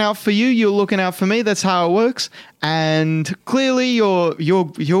 I'm looking out for you. You're looking out for me. That's how it works. And clearly, you're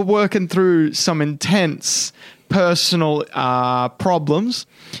working through some intense personal problems,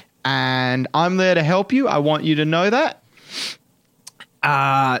 and I'm there to help you. I want you to know that.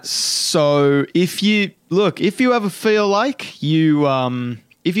 So if you ever feel like you're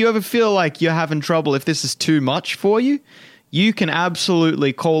having trouble, if this is too much for you, you can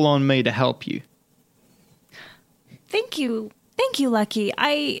absolutely call on me to help you. Thank you, Lucky.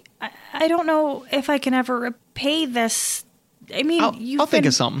 I don't know if I can ever repay this. I mean, I'll think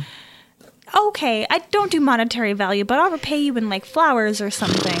of something. Okay, I don't do monetary value, but I'll repay you in like flowers or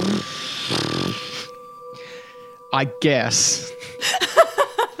something. I guess.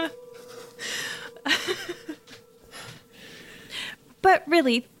 But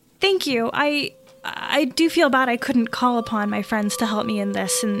really, thank you. I do feel bad I couldn't call upon my friends to help me in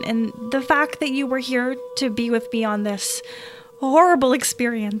this, and the fact that you were here to be with me on this horrible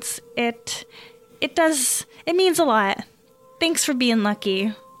experience, it means a lot. Thanks for being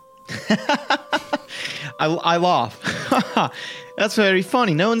lucky. I laugh. That's very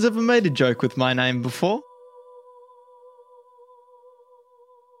funny. No one's ever made a joke with my name before.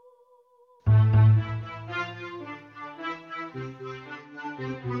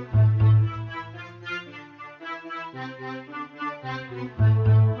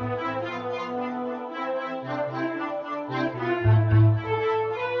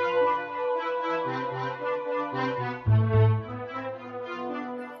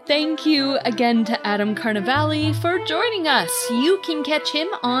 Thank you again to Adam Carnevale for joining us. You can catch him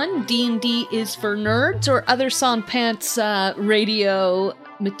on D&D is for Nerds or other Songpants radio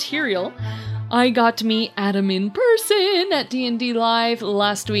material. I got to meet Adam in person at D&D Live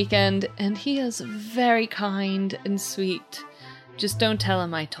last weekend, and he is very kind and sweet. Just don't tell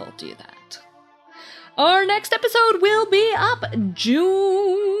him I told you that. Our next episode will be up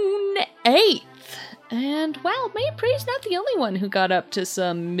June 8th. And, well, Maypree's not the only one who got up to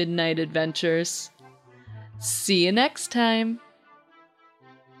some midnight adventures. See you next time.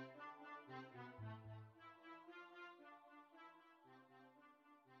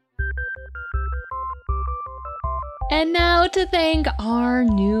 And now to thank our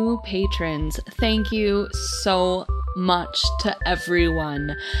new patrons. Thank you so much to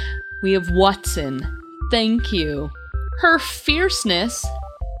everyone. We have Watson. Thank you. Her Fierceness.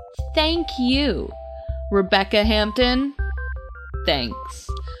 Thank you. Rebecca Hampton, thanks.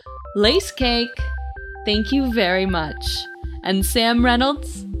 Lace Cake, thank you very much. And Sam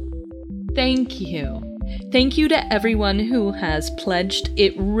Reynolds, thank you. Thank you to everyone who has pledged.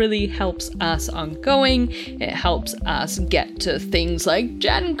 It really helps us ongoing. It helps us get to things like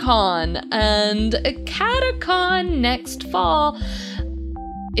Gen Con and Catacon next fall.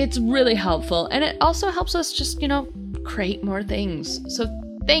 It's really helpful. And it also helps us just, create more things. So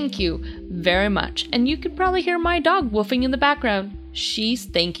thank you very much. And you could probably hear my dog woofing in the background. She's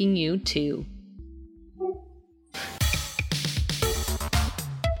thanking you too.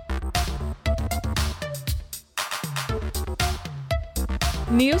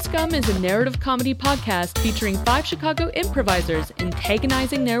 Neoscum is a narrative comedy podcast featuring 5 Chicago improvisers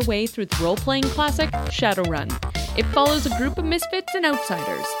antagonizing their way through the role-playing classic Shadowrun. It follows a group of misfits and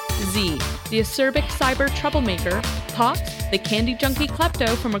outsiders. Z, the acerbic cyber troublemaker, Pox, the candy junkie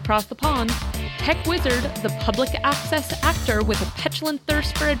klepto from across the pond, Tech Wizard, the public access actor with a petulant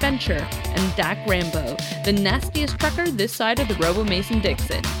thirst for adventure, and Dak Rambo, the nastiest trucker this side of the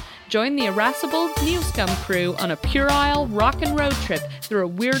Robo-Mason-Dixon. Join the irascible Neoscum crew on a puerile rock and road trip through a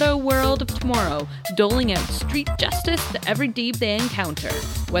weirdo world of tomorrow, doling out street justice to every deeb they encounter,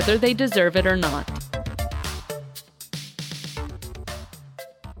 whether they deserve it or not.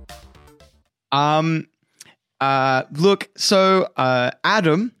 Look, so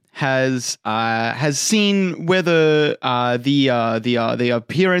Adam has seen whether the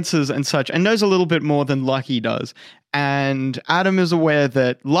appearances and such, and knows a little bit more than Lucky does. And Adam is aware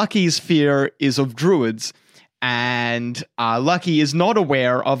that Lucky's fear is of druids, and Lucky is not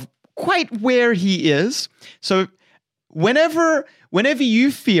aware of quite where he is. So whenever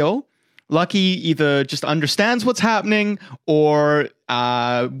you feel Lucky either just understands what's happening or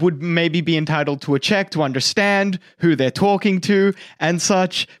would maybe be entitled to a check to understand who they're talking to and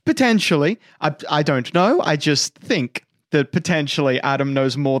such, potentially, I don't know, I just think that potentially Adam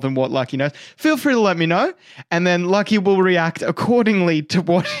knows more than what Lucky knows. Feel free to let me know, and then Lucky will react accordingly to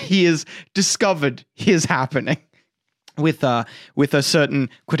what he has discovered is happening with a certain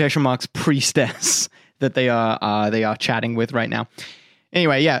quotation marks priestess that they are chatting with right now.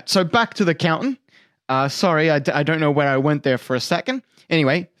 Anyway, yeah. So back to the Countin. Sorry, I don't know where I went there for a second.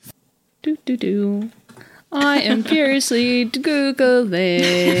 Anyway, I am furiously Googling.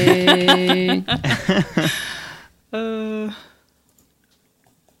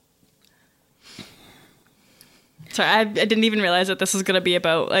 Sorry, I didn't even realize that this was going to be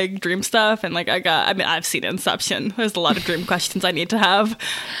about like dream stuff, and like I've seen Inception. There's a lot of dream questions I need to have.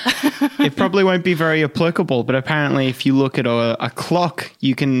 It probably won't be very applicable, but apparently if you look at a clock,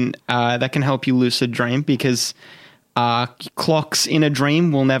 you can that can help you lucid dream, because clocks in a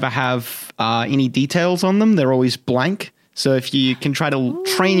dream will never have any details on them. They're always blank. So if you can try to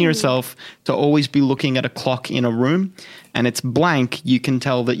train yourself to always be looking at a clock in a room and it's blank, you can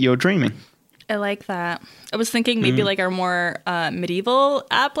tell that you're dreaming. I like that. I was thinking maybe like our more medieval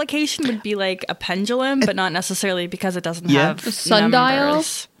application would be like a pendulum, but not necessarily because it doesn't have sundial.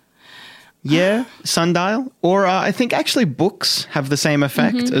 Numbers. Yeah, sundial. Or I think actually books have the same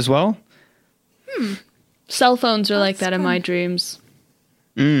effect as well. Cell phones are like that in my dreams.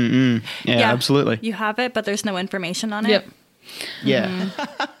 Yeah, absolutely. You have it, but there's no information on it. Yep. Yeah.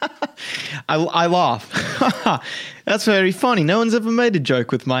 I laugh. That's very funny. No one's ever made a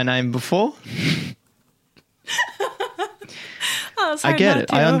joke with my name before. I get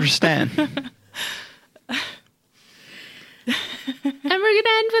it. I understand. And we're going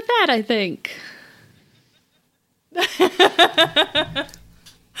to end with that, I think.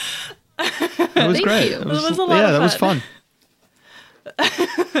 That was Thank great. you. That was was a lot of that was fun. fun.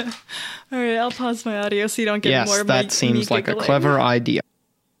 All right, I'll pause my audio so you don't get Yes, more of my that seems me like a giggling. clever idea.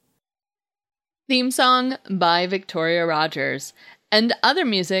 Theme song by Victoria Rogers. And other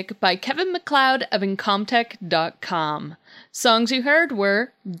music by Kevin MacLeod of Incomtech.com. Songs you heard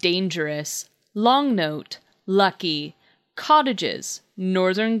were Dangerous, Long Note, Lucky, Cottages,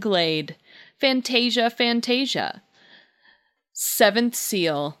 Northern Glade, Fantasia Fantasia, Seventh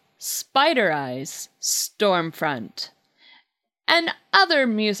Seal, Spider Eyes, Stormfront. And other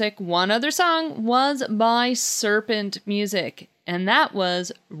music, one other song, was by Serpent Music, and that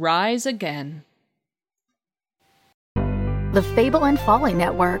was Rise Again. The Fable and Folly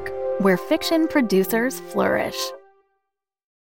Network, where fiction producers flourish.